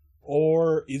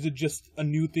 or is it just a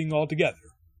new thing altogether?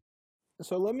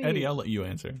 So Eddie, I'll let you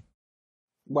answer.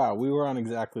 Wow, we were on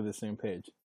exactly the same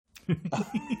page.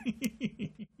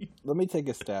 Let me take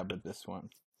a stab at this one.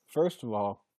 First of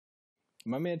all,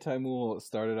 my man Taimul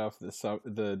started off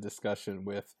the discussion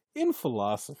with, in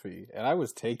philosophy, and I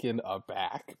was taken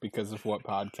aback because of what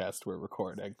podcast we're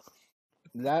recording.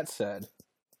 That said,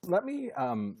 let me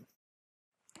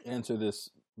answer this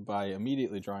by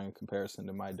immediately drawing a comparison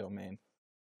to my domain.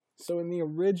 So in the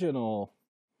original,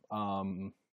 not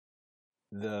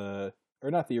the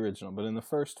original, but in the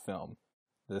first film,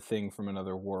 The Thing from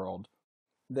Another World,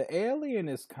 the alien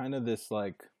is kind of this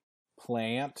like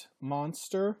plant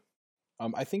monster.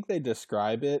 I think they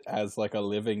describe it as like a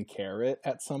living carrot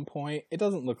at some point. It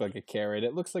doesn't look like a carrot.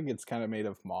 It looks like it's kind of made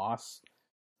of moss.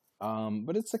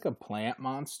 But it's like a plant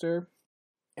monster.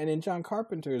 And in John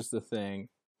Carpenter's The Thing,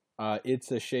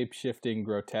 it's a shape-shifting,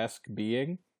 grotesque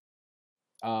being.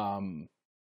 So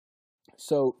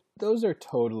those are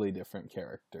totally different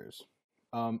characters.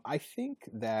 I think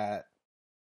that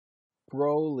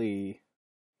Broly,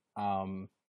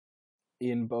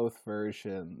 in both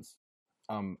versions,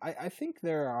 I think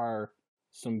there are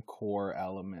some core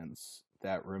elements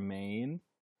that remain.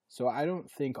 So I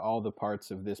don't think all the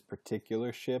parts of this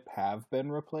particular ship have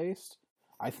been replaced.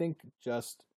 I think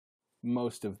just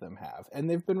most of them have. And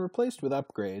they've been replaced with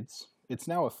upgrades. It's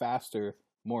now a faster,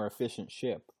 more efficient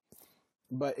ship.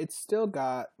 But it's still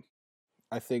got,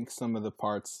 I think, some of the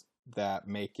parts that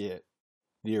make it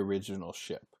the original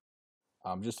ship.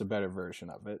 Just a better version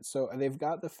of it. So they've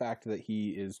got the fact that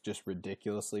he is just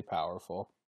ridiculously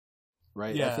powerful,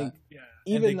 right? Yeah, I think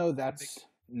even though that's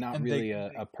not really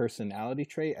a personality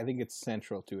trait, I think it's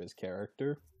central to his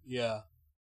character. Yeah.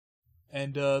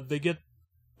 And they get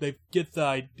the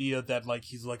idea that like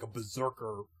he's like a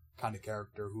berserker kind of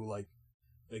character who like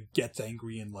gets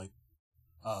angry and like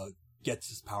gets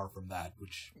his power from that,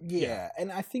 which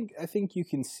and I think you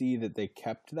can see that they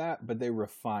kept that, but they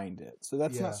refined it. So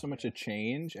that's not so much a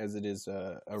change as it is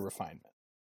a refinement.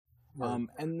 Right.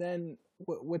 And then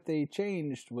what they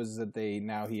changed was that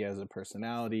now he has a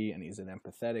personality and he's an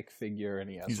empathetic figure and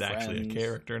he's friends. Actually a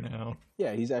character now.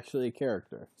 Yeah, he's actually a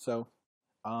character. So,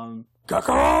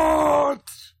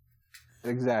 Kakarot!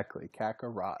 Exactly,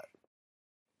 Kakarot.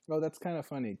 Oh, that's kind of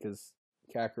funny because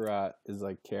Kakarot is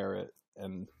like carrot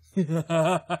and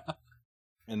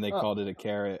and they called it a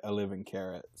carrot, a living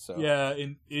carrot. So yeah,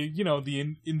 in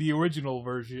the original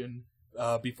version,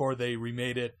 before they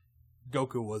remade it,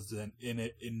 Goku was in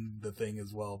the thing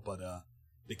as well, but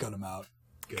they cut him out.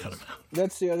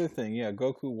 That's the other thing. Yeah,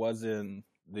 Goku was in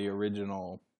the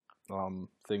original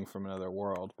thing from Another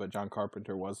World, but John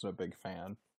Carpenter wasn't a big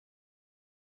fan.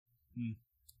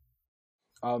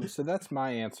 So that's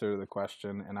my answer to the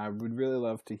question, and I would really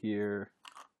love to hear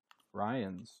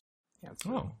Ryan's answer.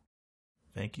 Oh,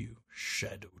 thank you,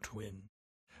 Shadow Twin.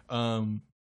 I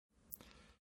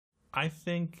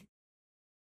think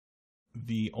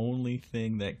the only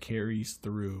thing that carries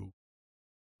through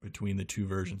between the two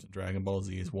versions of Dragon Ball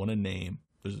Z is one, a name.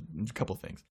 There's a couple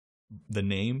things. The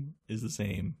name is the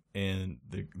same, and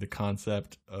the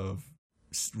concept of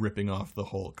ripping off the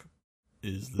Hulk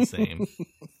is the same.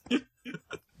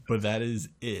 But that is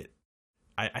it.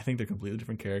 I think they're completely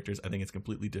different characters. I think it's a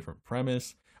completely different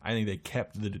premise. I think they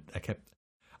kept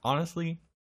honestly,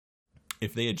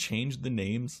 if they had changed the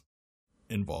names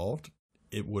involved,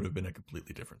 it would have been a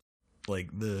completely different. Like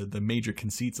the major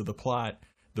conceits of the plot,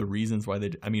 the reasons why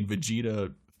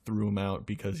Vegeta threw him out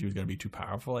because he was going to be too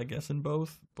powerful, I guess, in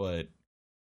both, but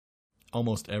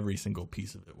almost every single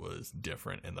piece of it was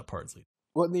different in the parts.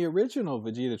 Well, in the original,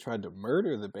 Vegeta tried to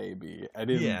murder the baby, and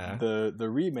in the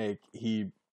remake,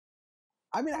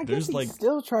 I guess he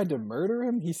still tried to murder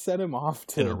him. He set him off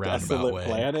to a desolate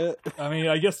planet.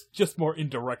 I guess just more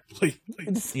indirectly.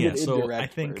 So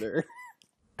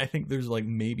I think there's like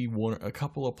maybe a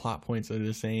couple of plot points that are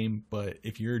the same, but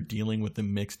if you're dealing with the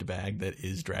mixed bag that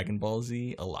is Dragon Ball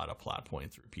Z, a lot of plot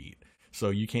points repeat. So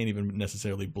you can't even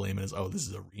necessarily blame it as, oh, this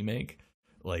is a remake.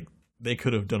 Like, they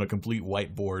could have done a complete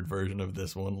whiteboard version of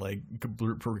this one, like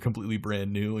completely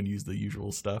brand new and used the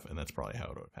usual stuff, and that's probably how it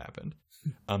would have happened.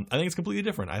 I think it's completely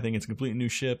different. I think it's a completely new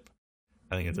ship.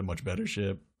 I think it's a much better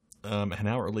ship. And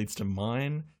how it relates to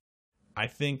mine, I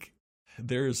think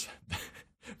there's...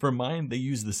 For mine, they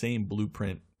used the same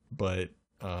blueprint, but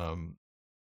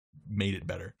made it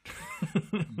better.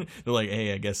 They're like,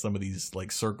 hey, I guess some of these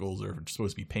like circles are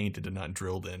supposed to be painted and not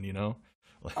drilled in, you know?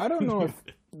 I don't know if,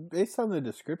 based on the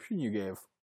description you gave,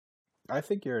 I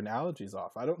think your analogy's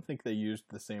off. I don't think they used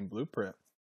the same blueprint.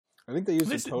 I think they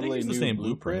used a totally new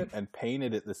blueprint and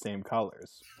painted it the same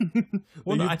colors.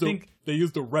 I think they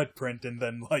used a red print and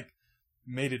then like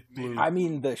made it blue.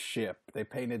 The ship. They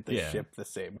painted the ship the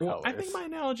same colors. I think my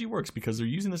analogy works because they're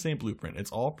using the same blueprint.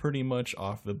 It's all pretty much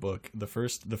off the book. The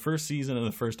first season and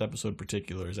the first episode in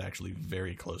particular is actually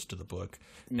very close to the book.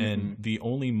 Mm-hmm. And the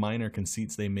only minor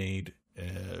conceits they made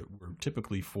were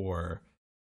typically for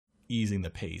easing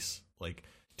the pace. Like,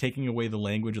 taking away the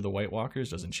language of the White Walkers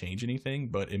doesn't change anything,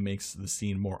 but it makes the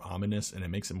scene more ominous and it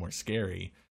makes it more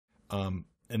scary. And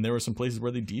there were some places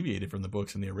where they deviated from the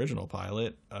books in the original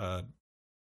pilot.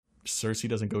 Cersei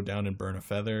doesn't go down and burn a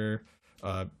feather.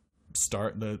 The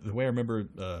way I remember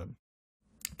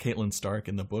Caitlin Stark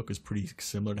in the book is pretty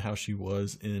similar to how she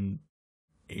was in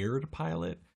aired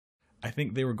pilot. I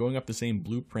think they were going up the same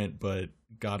blueprint, but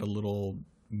got a little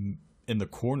in the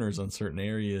corners on certain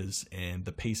areas, and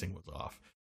the pacing was off.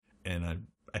 And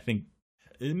I think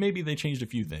maybe they changed a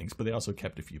few things, but they also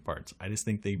kept a few parts. I just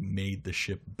think they made the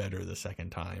ship better the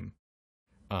second time.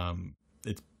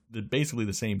 It's basically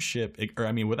the same ship,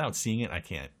 without seeing it, I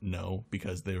can't know,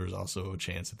 because there was also a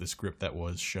chance that the script that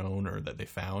was shown or that they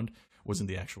found wasn't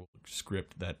the actual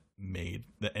script that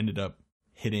ended up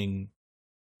hitting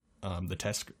the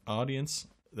test audience,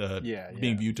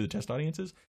 being viewed to the test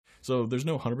audiences. So there's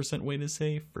no 100% way to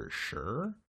say for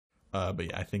sure, but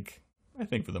yeah, I think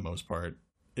for the most part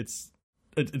it's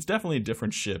definitely a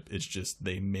different ship. It's just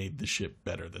they made the ship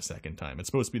better the second time. It's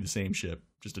supposed to be the same ship,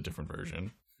 just a different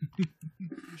version.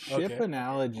 Ship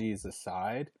analogies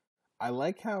aside, I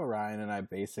like how Ryan and I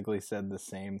basically said the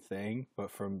same thing,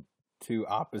 but from two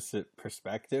opposite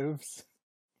perspectives.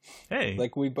 Hey.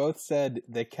 Like, we both said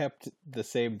they kept the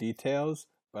same details,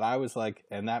 but I was like,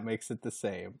 and that makes it the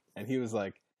same. And he was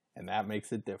like, and that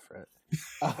makes it different.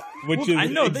 Which Well, I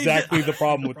is know exactly the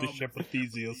problem with the ship of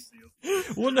Theseus.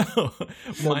 Well, no.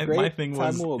 So my thing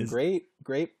was Timul, is-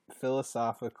 great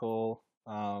philosophical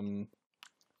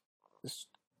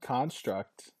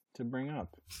construct to bring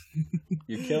up.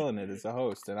 You're killing it as a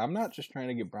host, and I'm not just trying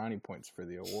to get brownie points for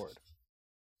the award.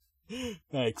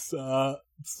 Thanks.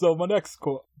 So my next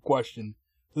question.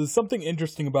 There's something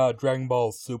interesting about Dragon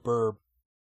Ball Super.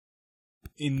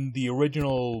 In the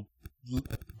original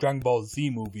Dragon Ball Z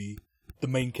movie, the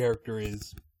main character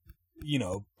is,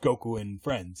 Goku and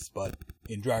friends. But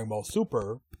in Dragon Ball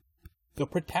Super, the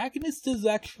protagonist is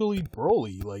actually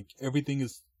Broly. Like, everything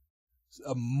is...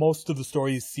 most of the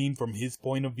story is seen from his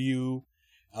point of view.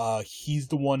 He's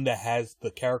the one that has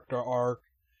the character arc.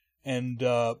 And,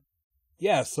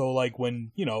 yeah, so, like,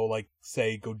 when,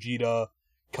 say, Gogeta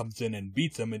comes in and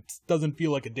beats him, it doesn't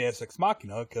feel like a Deus Ex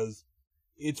Machina, because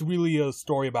it's really a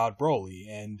story about Broly,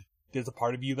 and there's a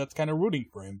part of you that's kind of rooting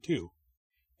for him, too.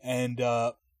 And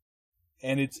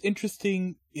it's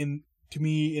interesting to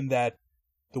me in that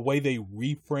the way they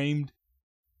reframed,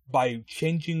 by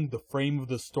changing the frame of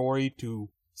the story to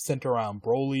center around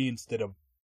Broly instead of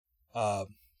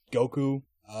Goku,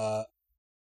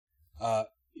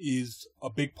 is a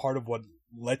big part of what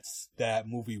lets that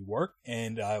movie work.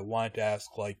 And I wanted to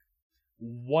ask, like,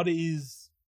 what is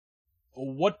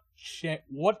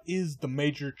the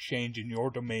major change in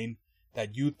your domain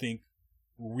that you think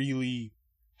really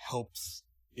helps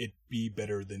it be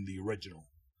better than the original?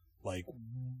 Like,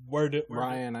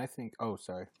 Ryan, I think... Oh,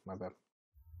 sorry. My bad.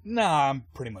 Nah, I'm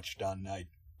pretty much done. I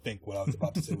think what I was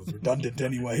about to say was redundant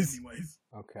anyways.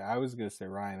 Okay, I was going to say,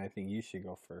 Ryan, I think you should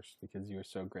go first, because you were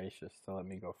so gracious to let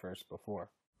me go first before.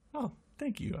 Oh,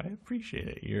 thank you. I appreciate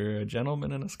it. You're a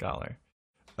gentleman and a scholar.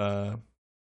 I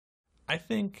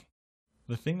think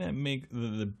the thing that make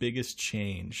the biggest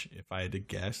change, if I had to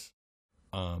guess,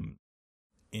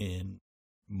 in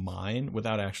mine,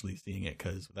 without actually seeing it,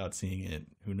 because without seeing it,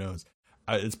 who knows?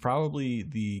 It's probably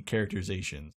the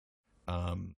characterizations.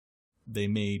 They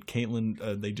made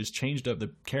Caitlyn, they just changed up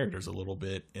the characters a little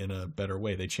bit in a better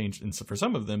way. They changed, and so for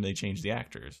some of them, they changed the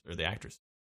actors, or the actress.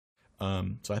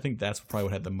 So I think that's probably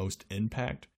what had the most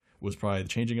impact, was probably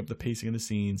changing up the pacing of the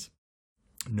scenes,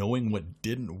 knowing what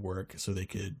didn't work so they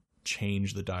could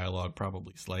change the dialogue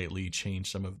probably slightly,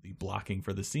 change some of the blocking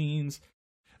for the scenes,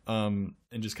 and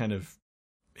just kind of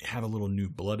have a little new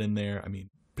blood in there. I mean,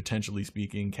 potentially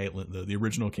speaking, Caitlyn, the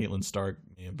original Caitlyn Stark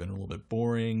may have been a little bit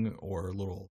boring, or a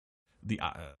little,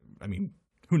 I mean,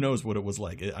 who knows what it was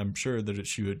like. I'm sure that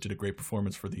she did a great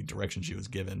performance for the direction she was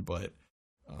given, but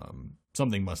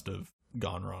something must have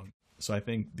gone wrong. So I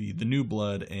think the new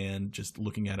blood and just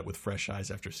looking at it with fresh eyes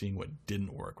after seeing what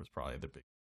didn't work was probably the big.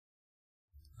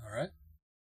 All right,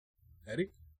 Eddie.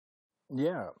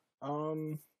 Yeah.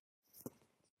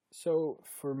 So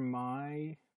for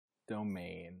my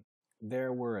domain,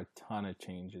 there were a ton of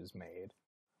changes made.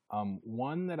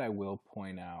 One that I will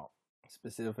point out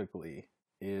specifically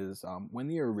is when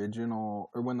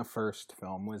the first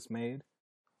film was made,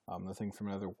 The Thing from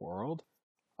Another World,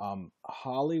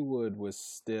 Hollywood was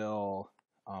still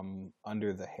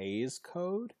under the Hays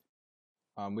Code,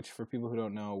 which, for people who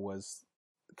don't know, was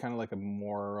kind of like a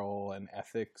moral and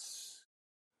ethics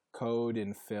code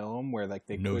in film, where like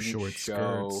they no couldn't short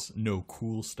show skirts, no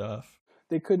cool stuff.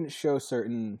 They couldn't show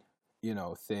certain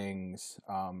things,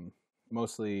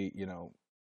 mostly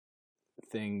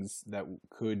things that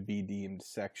could be deemed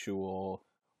sexual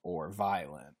or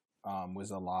violent,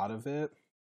 was a lot of it.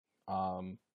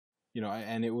 And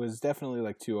it was definitely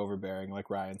like too overbearing, like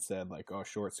Ryan said, like, oh,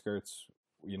 short skirts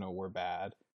were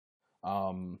bad.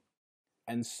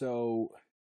 And so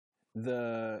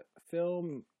the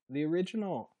film, the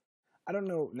original, I don't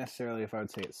know necessarily if I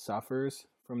would say it suffers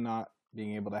from not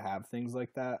being able to have things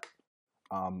like that,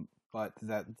 but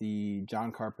that the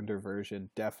John Carpenter version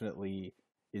definitely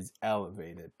is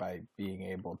elevated by being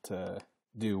able to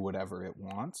do whatever it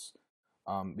wants,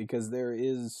 because there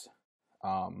is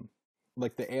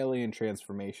like the alien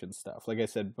transformation stuff. Like I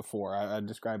said before, I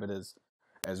describe it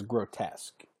as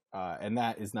grotesque, and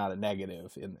that is not a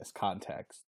negative in this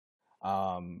context.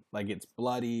 Like, it's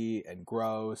bloody and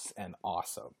gross and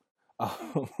awesome.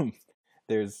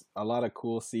 There's a lot of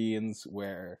cool scenes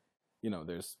where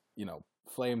there's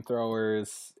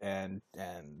flamethrowers and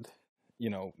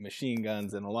machine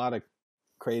guns, and a lot of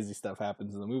crazy stuff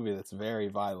happens in the movie that's very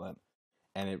violent,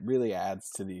 and it really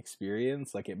adds to the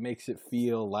experience. Like, it makes it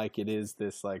feel like it is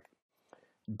this like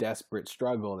desperate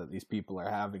struggle that these people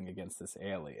are having against this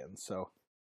alien. So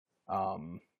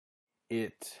I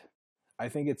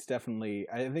think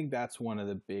that's one of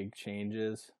the big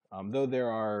changes, though there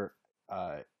are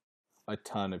a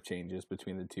ton of changes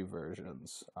between the two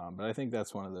versions. But I think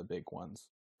that's one of the big ones,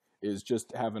 is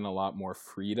just having a lot more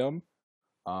freedom.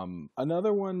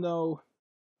 Another one, though,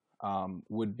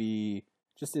 would be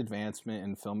just advancement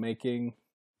in filmmaking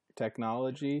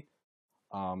technology,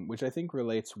 which I think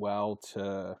relates well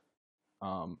to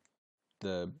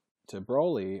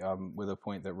Broly, with a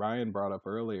point that Ryan brought up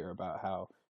earlier about how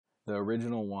the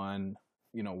original one,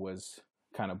 was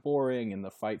kind of boring and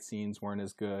the fight scenes weren't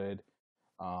as good.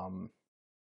 And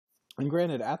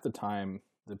granted, at the time,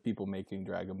 the people making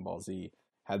Dragon Ball Z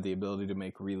had the ability to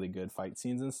make really good fight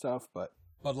scenes and stuff, but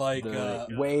like the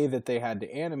way that they had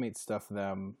to animate stuff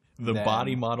them, the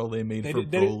body model they made for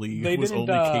they Broly was only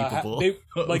capable.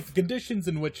 Like the conditions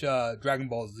in which Dragon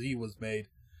Ball Z was made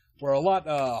were a lot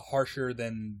harsher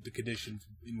than the conditions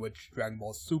in which Dragon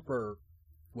Ball Super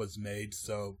was made.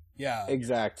 So yeah,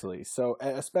 exactly. So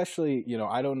especially,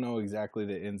 I don't know exactly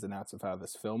the ins and outs of how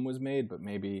this film was made, but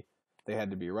maybe they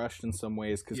had to be rushed in some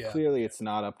ways, because clearly it's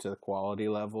not up to the quality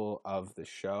level of the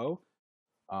show.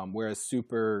 Whereas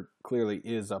Super clearly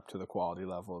is up to the quality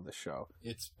level of the show.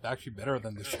 It's actually better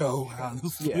than the show,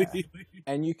 honestly.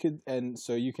 Yeah. And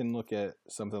so you can look at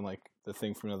something like The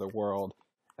Thing from Another World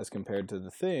as compared to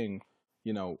The Thing.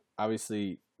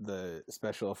 Obviously the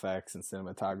special effects and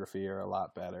cinematography are a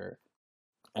lot better.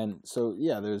 And so,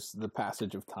 there's the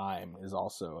passage of time is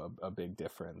also a big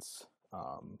difference.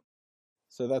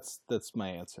 So that's my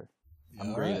answer.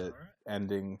 I'm great at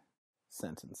ending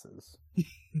sentences.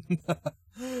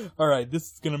 All right,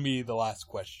 this is gonna be the last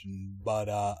question,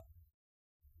 but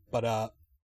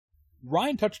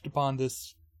Ryan touched upon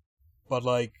this, but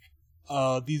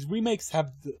these remakes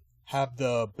have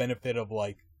the benefit of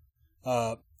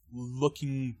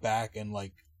looking back and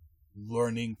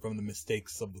learning from the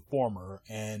mistakes of the former,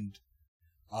 and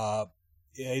I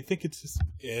think it's just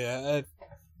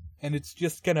and it's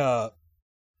just kind of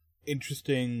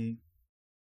interesting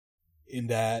in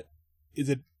that.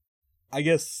 I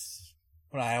guess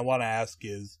what I want to ask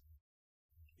is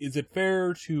it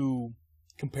fair to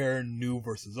compare new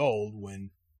versus old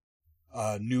when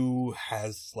new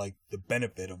has the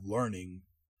benefit of learning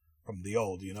from the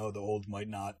old? The old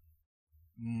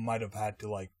might have had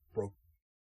to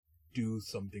do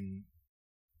something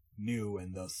new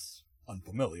and thus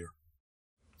unfamiliar.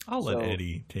 I'll let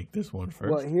Eddie take this one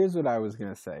first. Well, here's what I was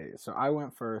going to say. So I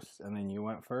went first and then you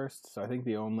went first. So I think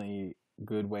the only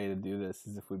good way to do this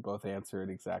is if we both answer at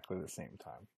exactly the same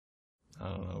time. I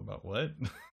don't know about what.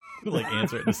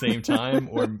 Answer at the same time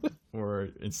or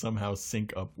somehow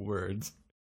sync up words.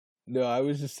 No, I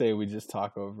was just saying we just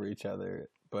talk over each other,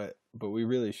 but we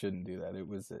really shouldn't do that. It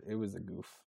was a goof.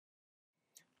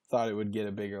 Thought it would get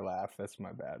a bigger laugh. That's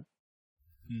my bad.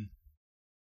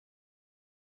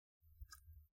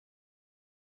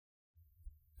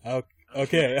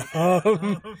 Okay.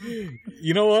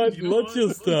 You know what? Let's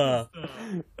just Wait.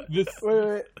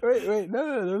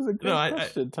 No. That was a good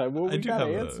question, Ty. Well, we gotta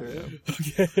answer it.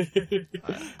 Okay.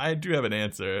 I do have an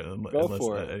answer. Go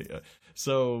for it.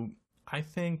 So I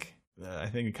think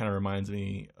it kind of reminds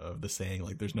me of the saying,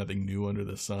 there's nothing new under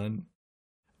the sun.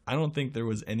 I don't think there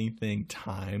was anything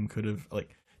time could have,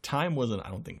 time wasn't, I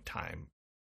don't think time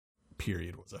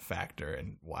period was a factor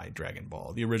in why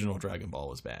the original Dragon Ball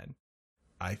was bad.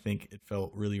 I think it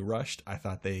felt really rushed. I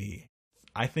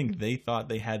think they thought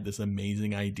they had this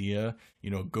amazing idea.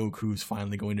 Goku's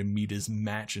finally going to meet his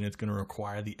match, and it's going to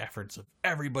require the efforts of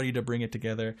everybody to bring it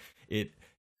together. It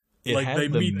had they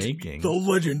the meet makings. The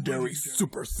legendary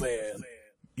Super Saiyan.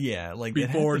 Yeah,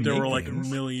 before there were a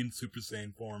million Super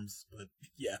Saiyan forms, but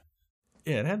yeah.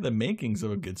 Yeah, it had the makings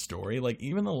of a good story.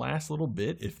 Even the last little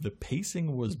bit, if the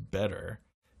pacing was better,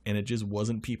 and it just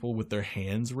wasn't people with their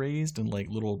hands raised and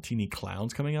little teeny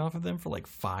clowns coming off of them for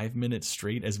 5 minutes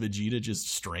straight as Vegeta just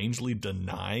strangely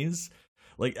denies.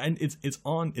 And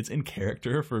it's in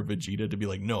character for Vegeta to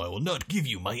be no, I will not give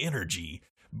you my energy.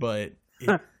 But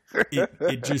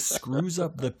it just screws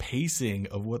up the pacing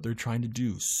of what they're trying to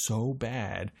do so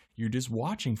bad. You're just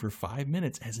watching for 5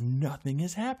 minutes as nothing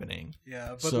is happening.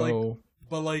 Yeah,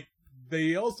 but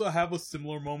they also have a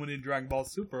similar moment in Dragon Ball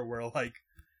Super where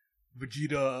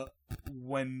Vegeta,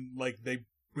 when they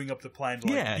bring up the plan to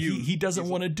he doesn't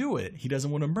want to do it. He doesn't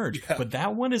want to merge. Yeah. But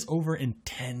that one is over in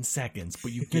 10 seconds,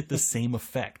 but you get the same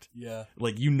effect. Yeah.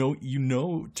 You know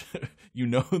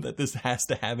that this has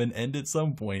to have an end at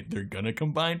some point. They're going to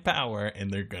combine power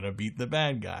and they're going to beat the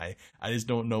bad guy. I just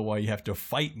don't know why you have to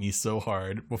fight me so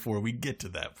hard before we get to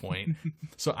that point.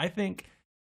 So I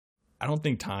don't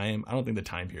think the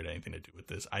time period had anything to do with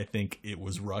this. I think it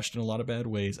was rushed in a lot of bad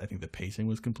ways. I think the pacing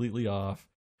was completely off.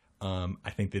 I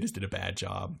think they just did a bad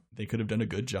job. They could have done a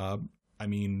good job. I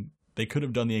mean, they could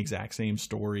have done the exact same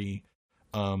story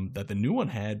that the new one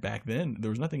had back then. There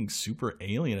was nothing super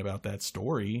alien about that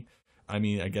story. I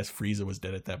mean, I guess Frieza was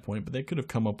dead at that point, but they could have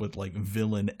come up with like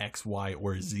villain X, Y,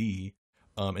 or Z.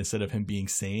 Instead of him being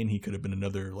sane, he could have been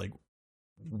another like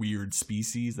weird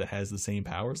species that has the same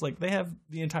powers. Like, they have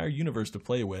the entire universe to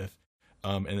play with,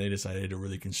 and they decided to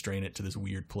really constrain it to this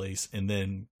weird place and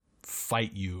then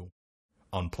fight you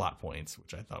on plot points,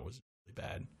 which I thought was really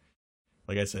bad.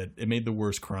 Like I said, it made the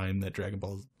worst crime that Dragon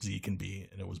Ball Z can be,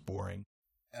 and it was boring.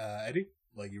 Eddie,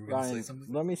 like you were going to say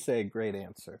something? Let me say great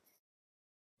answer.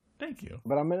 Thank you.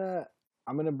 But I'm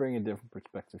gonna bring a different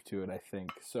perspective to it, I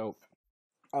think. So,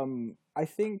 I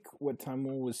think what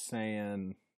Tamul was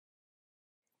saying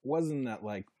wasn't that,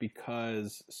 like,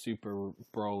 because Super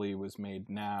Broly was made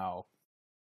now,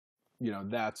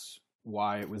 that's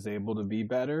why it was able to be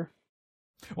better.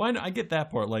 Well, I get that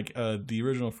part. Like, the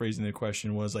original phrasing of the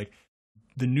question was, like,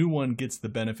 the new one gets the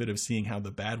benefit of seeing how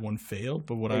the bad one failed,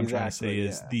 but what I'm trying to say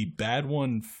is the bad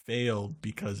one failed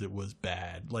because it was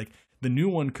bad. Like, the new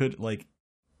one could, like,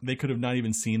 they could have not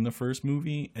even seen the first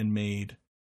movie and made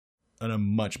a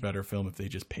much better film if they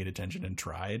just paid attention and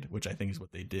tried, which I think is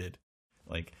what they did.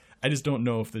 Like, I just don't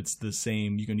know if it's the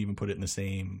same, you can even put it in the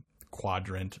same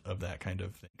quadrant of that kind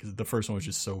of thing, because the first one was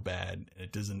just so bad,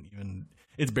 and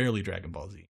it's barely Dragon Ball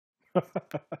Z.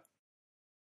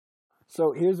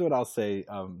 So here's what I'll say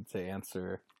to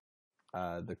answer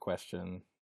the question.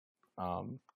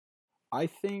 I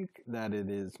think that it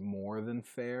is more than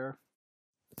fair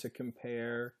to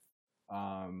compare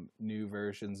new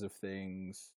versions of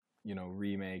things,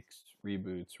 remakes,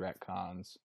 reboots,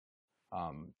 retcons,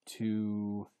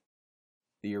 to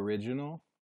the original.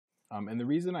 And the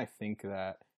reason I think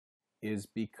that is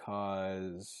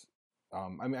because,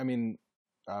 Ryan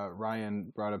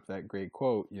brought up that great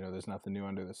quote, there's nothing new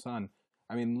under the sun.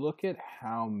 I mean, look at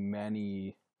how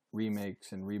many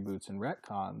remakes and reboots and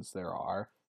retcons there are,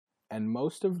 and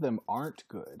most of them aren't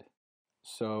good.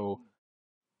 So,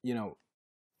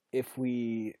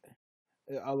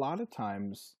 a lot of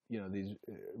times, these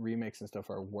remakes and stuff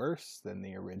are worse than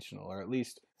the original, or at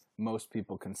least most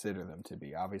people consider them to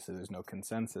be. Obviously, there's no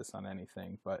consensus on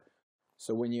anything, but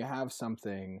so when you have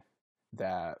something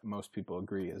that most people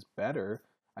agree is better,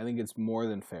 I think it's more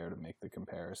than fair to make the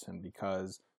comparison,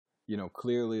 because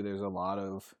clearly there's a lot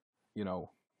of,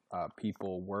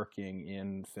 people working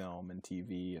in film and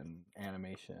TV and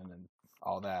animation and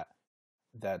all that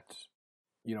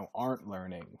aren't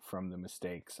learning from the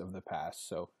mistakes of the past.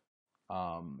 So,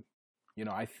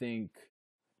 I think,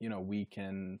 we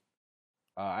can,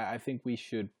 I think we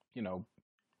should,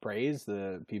 praise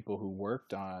the people who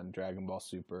worked on Dragon Ball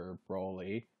Super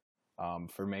Broly,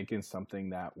 for making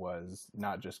something that was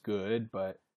not just good,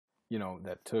 but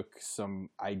that took some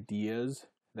ideas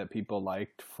that people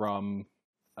liked from,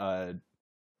 what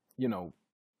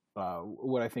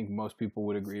I think most people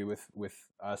would agree with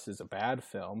us is a bad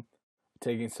film,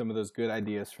 taking some of those good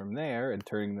ideas from there and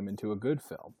turning them into a good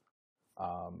film.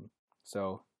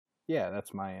 So, yeah,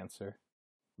 that's my answer.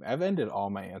 I've ended all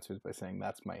my answers by saying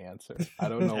that's my answer. I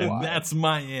don't know why. That's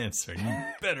my answer. You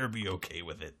better be okay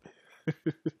with it.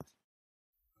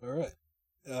 All right.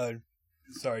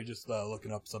 Sorry, just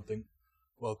looking up something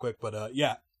real quick, but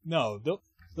no,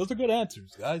 those are good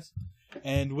answers, guys.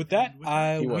 And with that,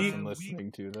 he wasn't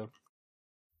listening to them.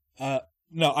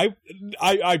 No,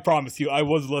 I promise you, I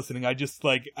was listening. I just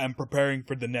I'm preparing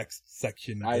for the next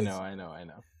section. I know.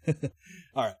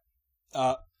 All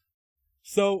right.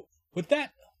 So with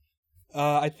that,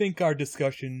 I think our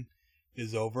discussion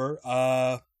is over.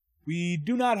 We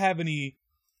do not have any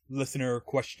listener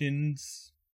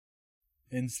questions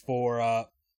for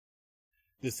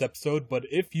this episode, but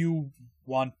if you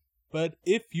want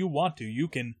to, you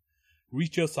can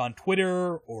reach us on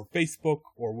Twitter or Facebook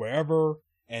or wherever,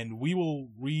 and we will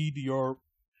read your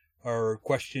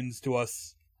questions to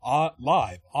us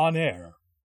live on air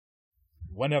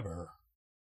whenever.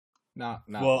 Not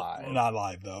live. Well, not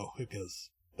live though, because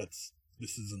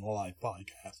this isn't a live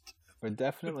podcast. But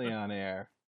definitely on air.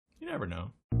 You never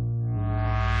know.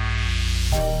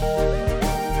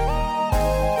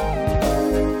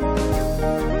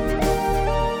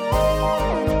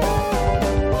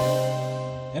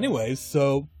 Anyways,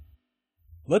 so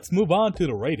let's move on to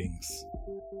the ratings.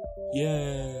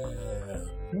 Yeah.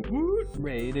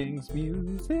 Ratings,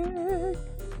 music.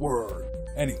 Word.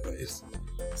 Anyways,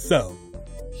 so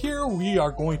here we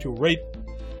are going to rate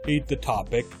the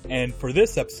topic, and for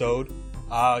this episode,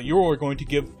 you're going to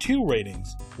give 2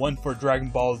 ratings. One for Dragon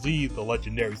Ball Z, the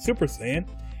legendary Super Saiyan,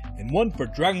 and one for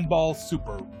Dragon Ball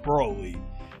Super Broly.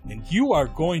 And you are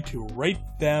going to rate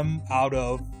them out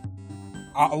of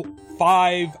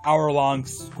 5 hour-long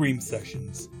scream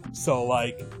sessions. So,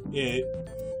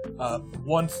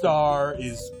 1 star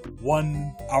is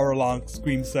 1 hour-long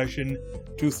stream session.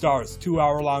 2 stars, 2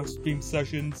 hour-long stream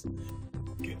sessions,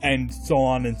 and so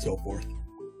on and so forth.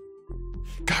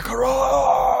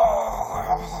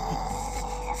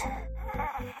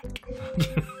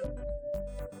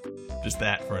 Just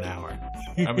that for an hour.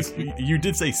 You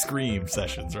did say scream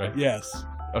sessions, right? Yes.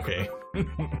 Okay.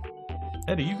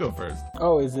 Eddie, you go first.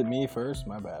 Oh, is it me first?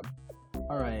 My bad.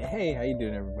 All right. Hey, how you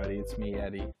doing, everybody? It's me,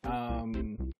 Eddie.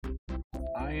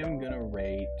 I am gonna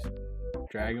rate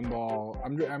Dragon Ball.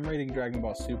 I'm rating Dragon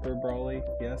Ball Super Broly.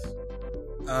 Yes.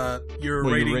 You're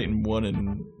Well, rating you're rating one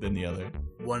and then the other.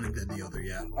 one and then the other.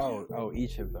 Yeah. Oh,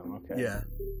 each of them. Okay. Yeah.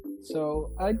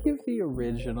 So I'd give the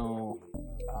original.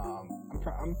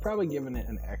 I'm probably giving it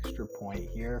an extra point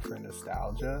here for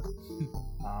nostalgia,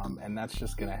 and that's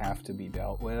just gonna have to be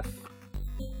dealt with.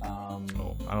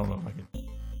 Oh, I don't know if I can.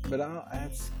 But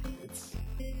it's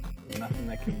nothing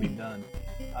that can be done.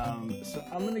 So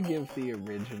I'm gonna give the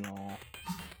original.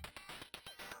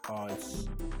 Oh, it's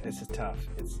tough.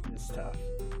 It's tough.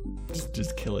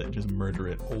 Just kill it. Just murder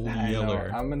it. Old I know.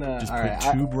 Yeller. I'm gonna Just all put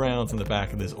right, 2 rounds in the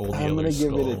back of this old I'm Yeller gonna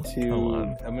give skull. it a 2. Come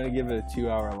on. I'm gonna give it a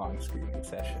 2-hour-long screening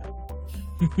session.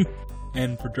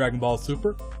 And for Dragon Ball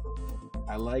Super,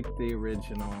 I like the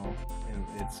original, and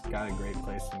it's got a great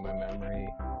place in my memory.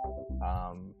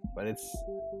 But it's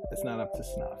not up to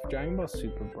snuff. Dragon Ball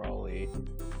Super Broly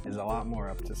is a lot more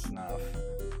up to snuff,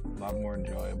 a lot more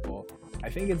enjoyable. I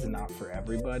think it's not for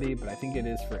everybody, but I think it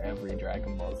is for every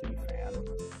Dragon Ball Z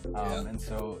fan. And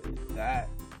so that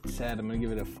said, I'm gonna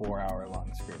give it a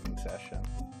 4-hour-long screening session.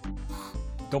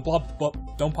 don't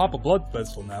pop a blood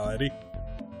vessel now, Eddie.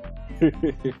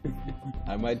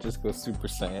 I might just go Super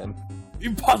Saiyan.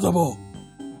 Impossible.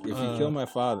 If you kill my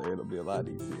father, it'll be a lot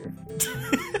easier.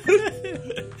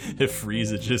 If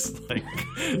Frieza just like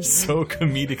so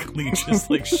comedically just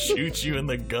like shoots you in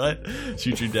the gut,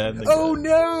 shoot your dad in the Oh gut.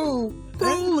 no,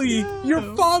 Broly! No.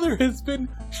 Your father has been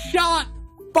shot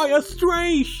by a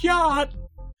stray shot.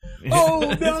 Oh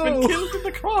It's no! been killed in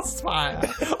the crossfire.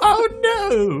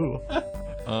 Oh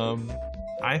no!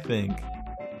 I think,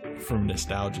 from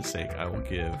nostalgia's sake, I'm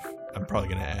probably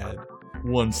gonna add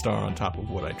 1 star on top of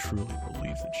what I truly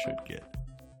believe it should get.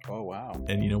 Oh wow.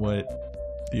 And you know what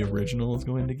the original is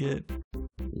going to get?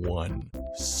 1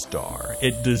 star.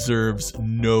 It deserves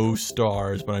no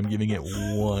stars, but I'm giving it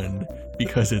 1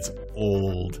 because it's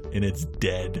old and it's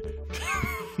dead.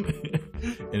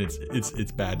 And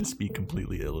it's bad to speak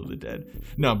completely ill of the dead.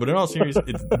 No, but in all seriousness,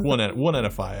 it's 1 out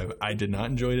of 5. I did not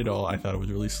enjoy it at all. I thought it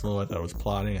was really slow. I thought it was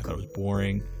plotting. I thought it was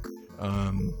boring.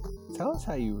 Tell us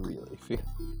how you really feel.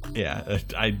 Yeah,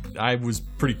 I was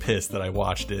pretty pissed that I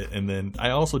watched it, and then I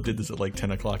also did this at like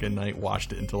 10 o'clock at night,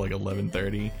 watched it until like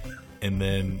 11:30, and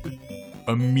then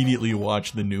immediately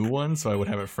watched the new one so I would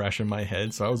have it fresh in my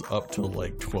head. So I was up till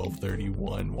like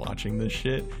 12:31 watching this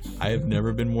shit. I have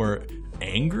never been more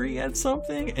angry at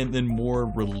something and then more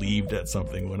relieved at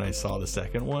something when I saw the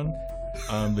second one.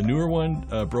 The newer one,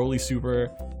 Broly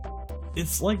Super,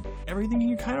 it's like everything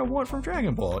you kind of want from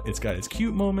Dragon Ball. It's got its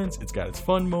cute moments, it's got its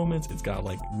fun moments, it's got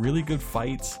like really good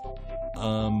fights.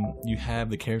 You have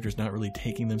the characters not really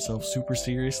taking themselves super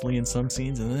seriously in some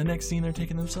scenes, and then the next scene they're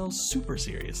taking themselves super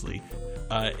seriously.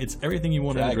 It's everything you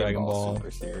want in a Dragon Ball.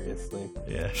 Super seriously.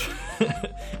 Yeah.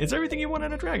 It's everything you want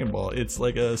in a Dragon Ball. It's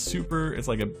like a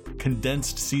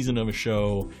condensed season of a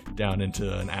show down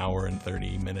into an hour and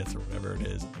 30 minutes or whatever it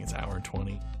is. I think it's an hour and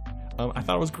 20. I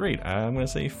thought it was great. I'm going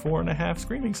to say 4.5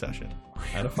 screaming session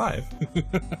out of 5.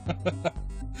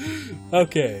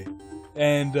 Okay,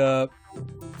 and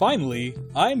finally,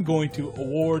 I'm going to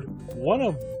award one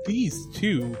of these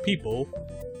 2 people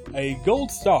a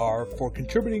gold star for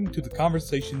contributing to the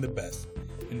conversation the best.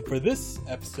 And for this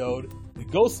episode, the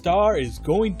gold star is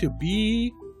going to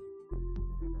be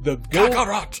the gold.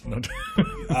 Kakarot!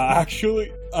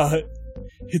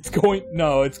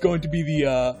 No. It's going to be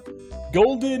the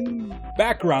golden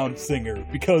background singer,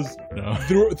 because No.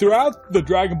 throughout the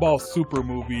Dragon Ball Super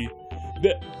movie,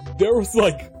 there was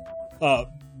like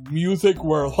music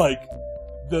where like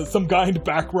some guy in the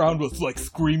background was like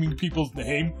screaming people's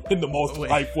name in the most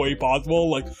hype way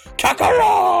possible, like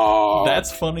Kakarot.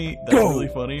 That's funny. That's really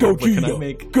funny. Go but can I Vegeta.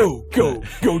 make Go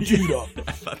Vegeta.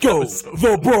 I thought that Go was so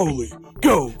the Broly.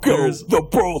 Go There's- the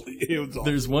Broly. It was awesome.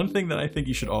 There's one thing that I think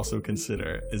you should also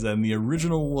consider, is that in the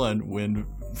original one, when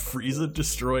Frieza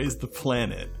destroys the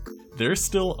planet, they're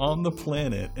still on the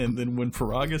planet, and then when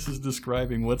Paragus is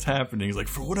describing what's happening, he's like,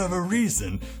 for whatever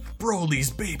reason,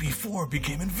 Broly's baby form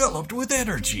became enveloped with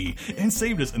energy and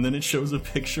saved us. And then it shows a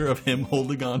picture of him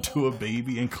holding onto a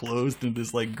baby enclosed in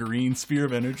this like green sphere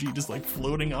of energy, just like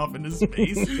floating off into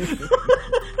space.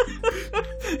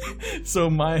 So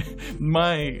my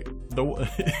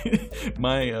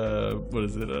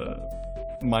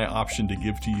option to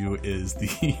give to you is the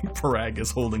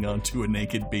Paragus holding on to a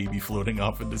naked baby floating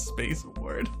off into space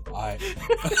award.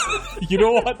 You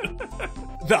know what?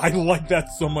 I like that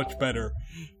so much better.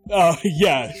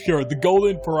 Yeah, sure. The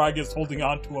golden Paragus holding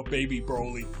on to a baby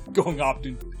Broly going off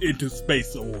into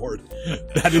space award.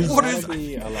 That is What is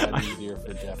be a lot easier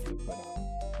for Jeff to put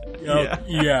on.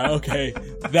 Yeah, okay.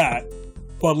 That.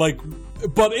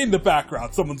 But in the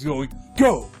background, someone's going,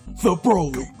 "Go, the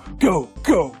Broly! Go,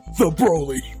 the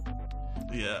Broly!"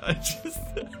 Yeah, I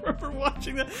remember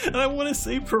watching that, and I want to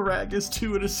say Paragus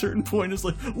too. At a certain point, it's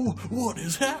like, what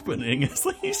is happening? It's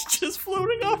like he's just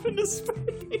floating off into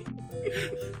space.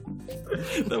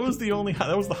 That was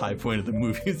the high point of the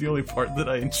movie. It's the only part that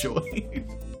I enjoyed.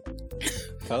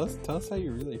 Tell us how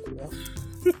you really feel.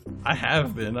 I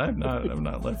have been. I've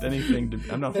not left anything.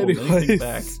 I'm not holding anything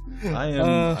back. I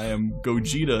am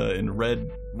Gogeta in red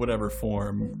whatever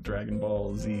form, Dragon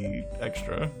Ball Z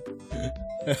Extra.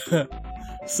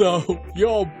 So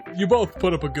you both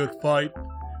put up a good fight,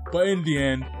 but in the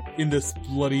end, in this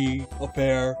bloody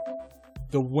affair,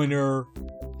 the winner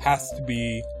has to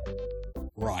be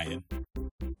Ryan.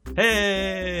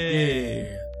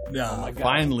 Hey! Yeah. Oh my God.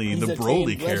 Finally, He's the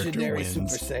Broly attained character legendary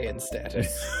wins. Super Saiyan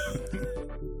status.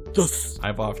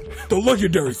 The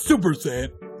legendary Super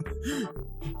Saiyan.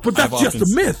 But that's just a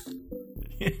myth.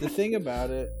 The thing about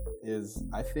it is,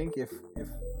 I think if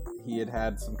he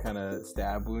had some kind of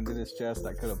stab wound in his chest,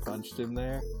 I could have punched him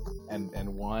there and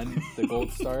won the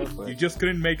gold star. But You just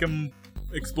couldn't make him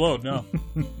explode, no.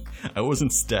 I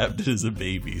wasn't stabbed as a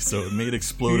baby, so it made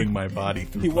exploding my body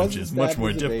through he wasn't punches stabbed much more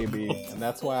as a difficult. baby, and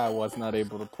that's why I was not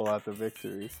able to pull out the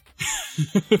victory.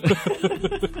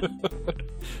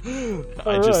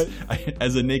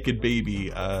 As a naked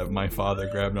baby, my father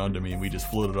grabbed onto me and we just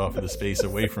floated off into space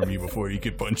away from you before you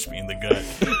could punch me in the gut.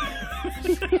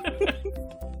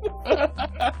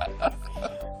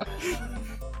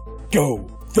 Go,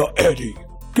 the Eddie.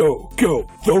 Go,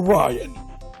 the Ryan.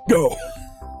 Go.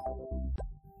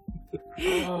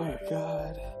 Oh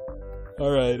God! All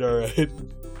right.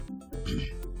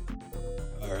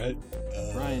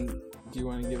 Ryan, do you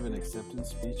want to give an acceptance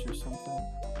speech or something?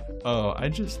 Oh,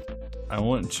 I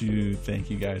want to thank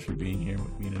you guys for being here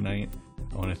with me tonight.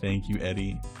 I want to thank you,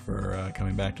 Eddie, for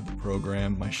coming back to the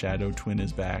program. My shadow twin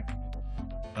is back.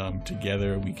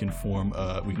 Together we can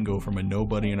go from a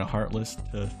nobody and a heartless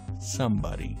to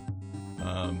somebody.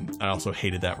 I also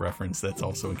hated that reference. That's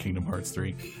also in Kingdom Hearts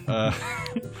 3.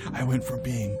 I went from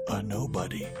being a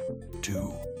nobody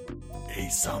to a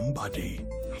somebody.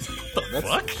 That's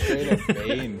fuck? straight up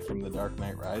Bane from the Dark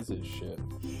Knight Rises shit.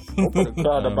 Nobody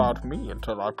cared about me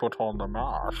until I put on the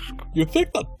mask. You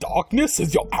think the darkness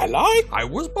is your ally? I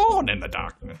was born in the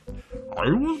darkness.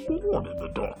 I was born in the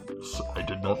darkness. I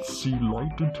did not see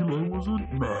light until I was a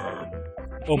man.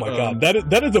 Oh my God,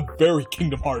 that is a very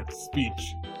Kingdom Hearts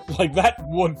speech. Like, that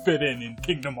wouldn't fit in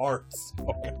Kingdom Hearts.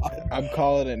 Oh God. I'm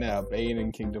calling it now, Bane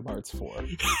in Kingdom Hearts 4.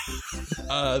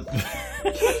 But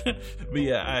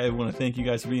yeah, I want to thank you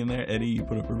guys for being there. Eddie, you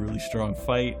put up a really strong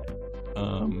fight.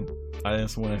 I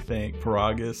also want to thank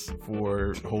Paragus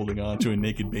for holding on to a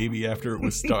naked baby after it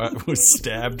was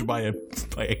stabbed by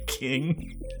a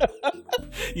king.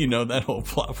 You know, that whole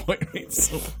plot point made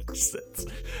so much sense.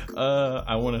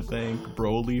 I want to thank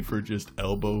Broly for just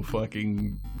elbow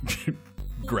fucking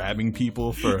grabbing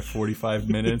people for 45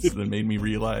 minutes that made me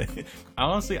realize.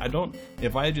 Honestly,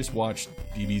 if I had just watched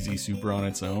DBZ Super on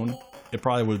its own, it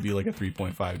probably would be like a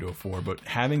 3.5 to a 4, but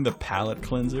having the palate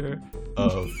cleanser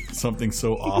of something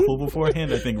so awful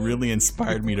beforehand, I think really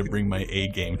inspired me to bring my A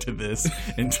game to this,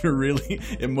 and to really,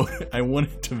 I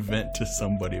wanted to vent to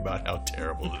somebody about how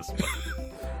terrible this was.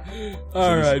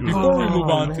 Alright, before we move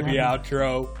on to the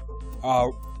outro,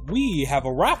 we have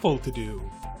a raffle to do.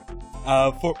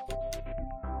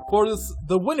 For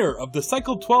the winner of the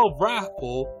Cycle 12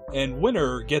 raffle, and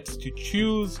winner gets to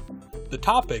choose the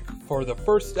topic for the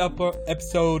first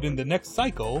episode in the next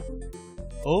cycle.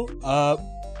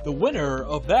 The winner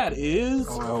of that is...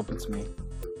 Oh, I hope it's me.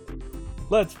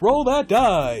 Let's roll that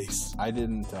dice. I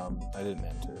didn't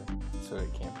enter, so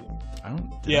it can't be me.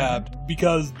 Yeah,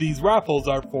 because these raffles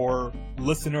are for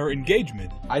listener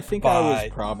engagement. I think I was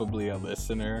probably a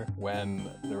listener when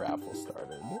the raffle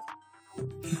started.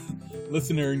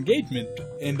 Listener engagement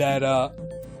in that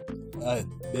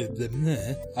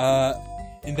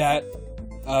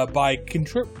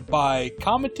by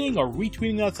commenting or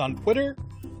retweeting us on Twitter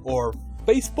or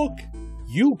Facebook,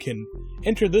 you can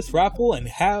enter this raffle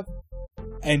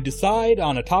and decide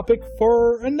on a topic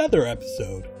for another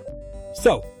episode.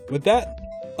 So, with that,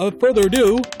 without further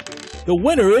ado, the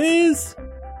winner is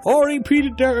already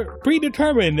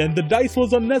predetermined, and the dice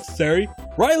was unnecessary.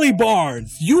 Riley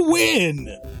Barnes, you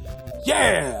win!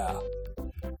 Yeah!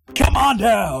 Come on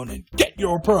down and get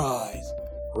your prize,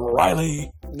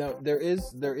 Riley. No, there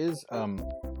is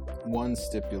one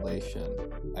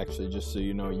stipulation. Actually, just so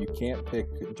you know, you can't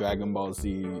pick Dragon Ball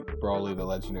Z Broly the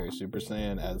Legendary Super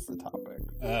Saiyan as the topic.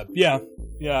 Yeah,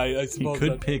 I suppose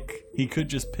He could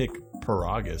just pick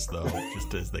Paragus though,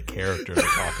 just as the character to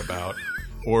talk about,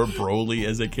 or Broly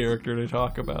as a character to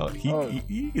talk about. He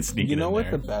can sneak it in there. You know what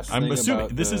the best I'm assuming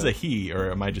about this is a he, or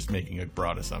am I just making a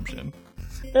broad assumption?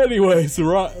 Anyways,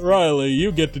 Riley,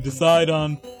 you get to decide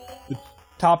on the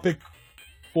topic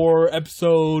for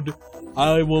episode.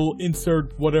 I will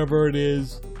insert whatever it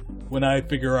is when I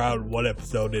figure out what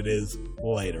episode it is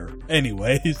later.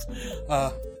 Anyways,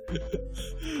 that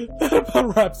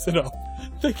about wraps it up.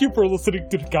 Thank you for listening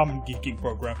to the Common Geeking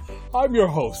Program. I'm your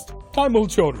host, Taimul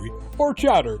Chaudhary, or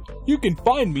Chatter. You can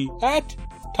find me at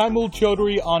Taimul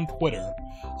Chaudhary on Twitter.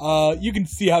 You can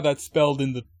see how that's spelled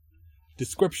in the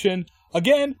description.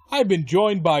 Again, I've been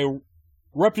joined by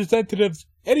Representatives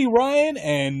Eddie Ryan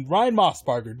and Ryan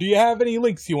Mossbarger. Do you have any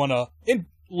links you want to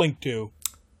link to?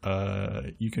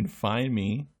 You can find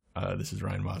me. This is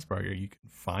Ryan Mossbarger. You can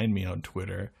find me on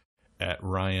Twitter at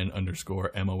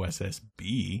Ryan_MOSSB.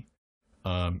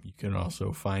 You can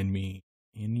also find me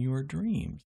in your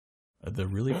dreams, the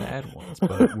really bad ones,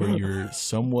 but where you're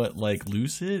somewhat like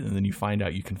lucid, and then you find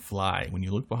out you can fly. When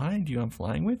you look behind you, I'm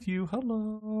flying with you.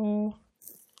 Hello.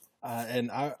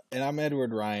 And I'm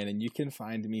Edward Ryan, and you can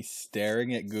find me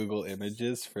staring at Google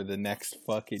Images for the next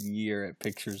fucking year at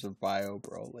pictures of Bio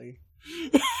Broly.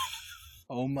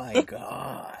 Oh my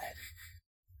god.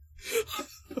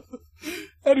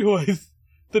 Anyways,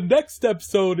 the next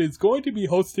episode is going to be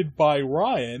hosted by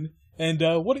Ryan, and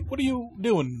what are you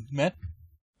doing, man?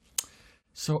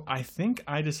 So I think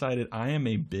I decided I am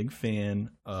a big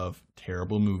fan of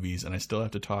terrible movies, and I still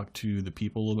have to talk to the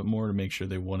people a little bit more to make sure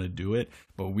they want to do it.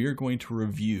 But we are going to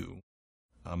review,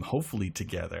 hopefully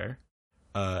together,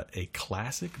 a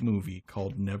classic movie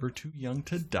called Never Too Young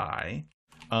to Die.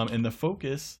 And the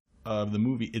focus of the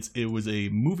movie, it was a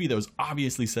movie that was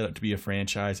obviously set up to be a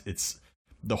franchise.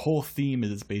 The whole theme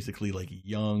is it's basically like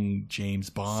young James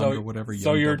Bond or whatever.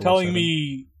 So you're telling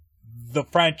me the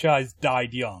franchise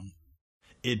died young?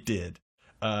 It did.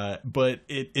 But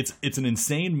it's an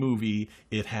insane movie.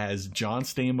 It has John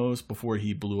Stamos before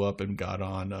he blew up and got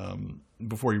on,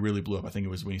 before he really blew up. I think it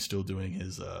was when he's still doing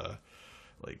his,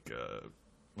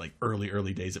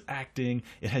 early days of acting.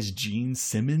 It has Gene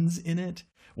Simmons in it,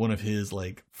 one of his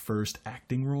first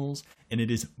acting roles, and it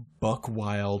is buck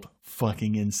wild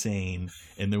fucking insane.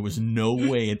 And there was no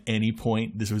way at any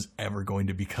point this was ever going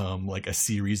to become a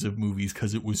series of movies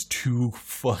because it was too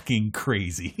fucking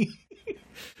crazy.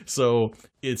 So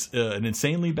it's an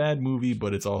insanely bad movie,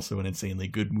 but it's also an insanely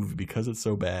good movie because it's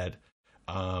so bad.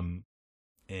 And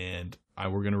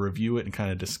we're going to review it and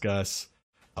kind of discuss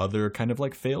other kind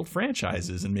of failed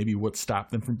franchises and maybe what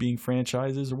stopped them from being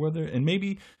franchises, or whether, and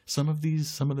maybe some of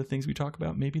the things we talk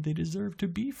about, maybe they deserve to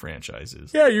be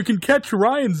franchises. Yeah, you can catch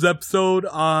Ryan's episode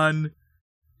on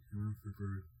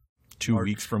 2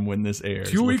 weeks from when this airs.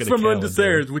 2 weeks from when this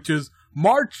airs, which is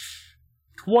March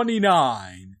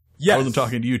 29. Yes. I wasn't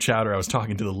talking to you, Chowder. I was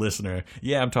talking to the listener.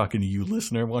 Yeah, I'm talking to you,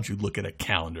 listener. Why don't you look at a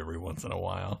calendar every once in a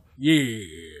while? Yeah.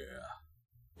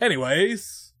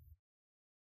 Anyways,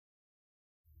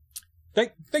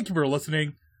 thank you for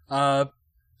listening.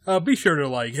 Be sure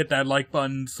to hit that like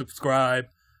button, subscribe.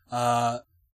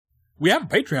 We have a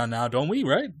Patreon now, don't we?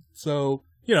 Right? So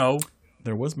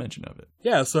there was mention of it.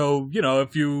 Yeah. So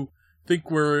if you think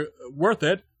we're worth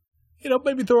it,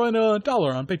 maybe throw in $1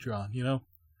 on Patreon.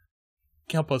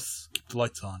 Help us keep the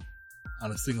lights on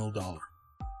a single $1.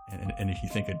 And if you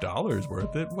think $1 is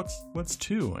worth it, what's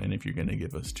 2? And if you're going to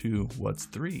give us 2, what's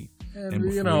 3? And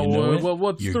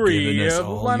what's 3?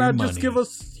 Why not just give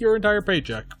us your entire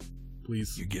paycheck,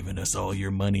 please? You're giving us all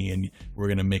your money, and we're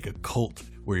going to make a cult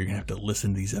where you're going to have to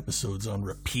listen to these episodes on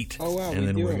repeat. Oh wow! And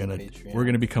then we're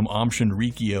going to become Aum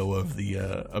Shinrikyo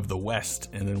of the West,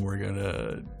 and then we're going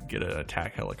to get an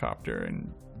attack helicopter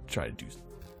and try to do something.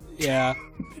 Yeah.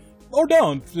 Or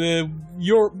don't.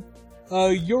 Your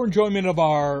enjoyment of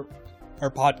our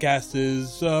podcast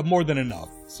is more than enough.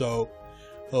 So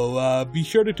be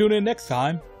sure to tune in next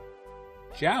time.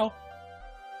 Ciao.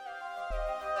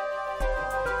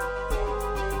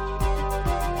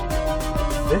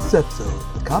 This episode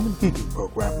of the Common Geeking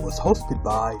Program was hosted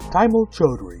by Taimul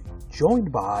Chaudhary,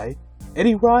 joined by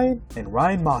Eddie Ryan and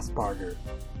Ryan Mossbarger.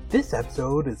 This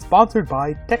episode is sponsored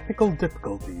by Technical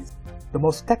Difficulties. the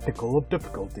most technical of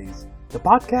difficulties. The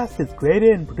podcast is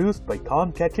created and produced by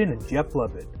Tom Ketchen and Jeff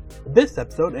Lovett. This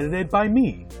episode edited by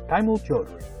me, Taimul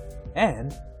Chaudhary,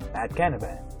 and Matt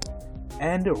Canavan,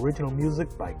 and original music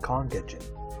by Con Ketchen.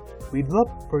 We'd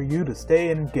love for you to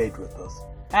stay and engage with us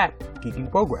at Geeking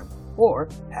Program or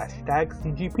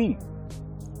 #CGP.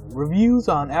 Reviews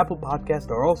on Apple Podcasts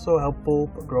are also helpful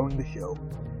for growing the show,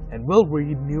 and we'll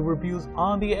read new reviews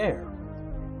on the air.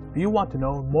 If you want to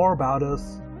know more about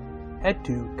us, head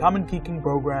to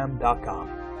commongeekingprogram.com.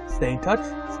 Stay in touch,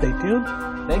 stay tuned.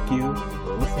 Thank you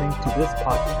for listening to this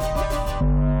podcast.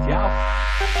 Ciao!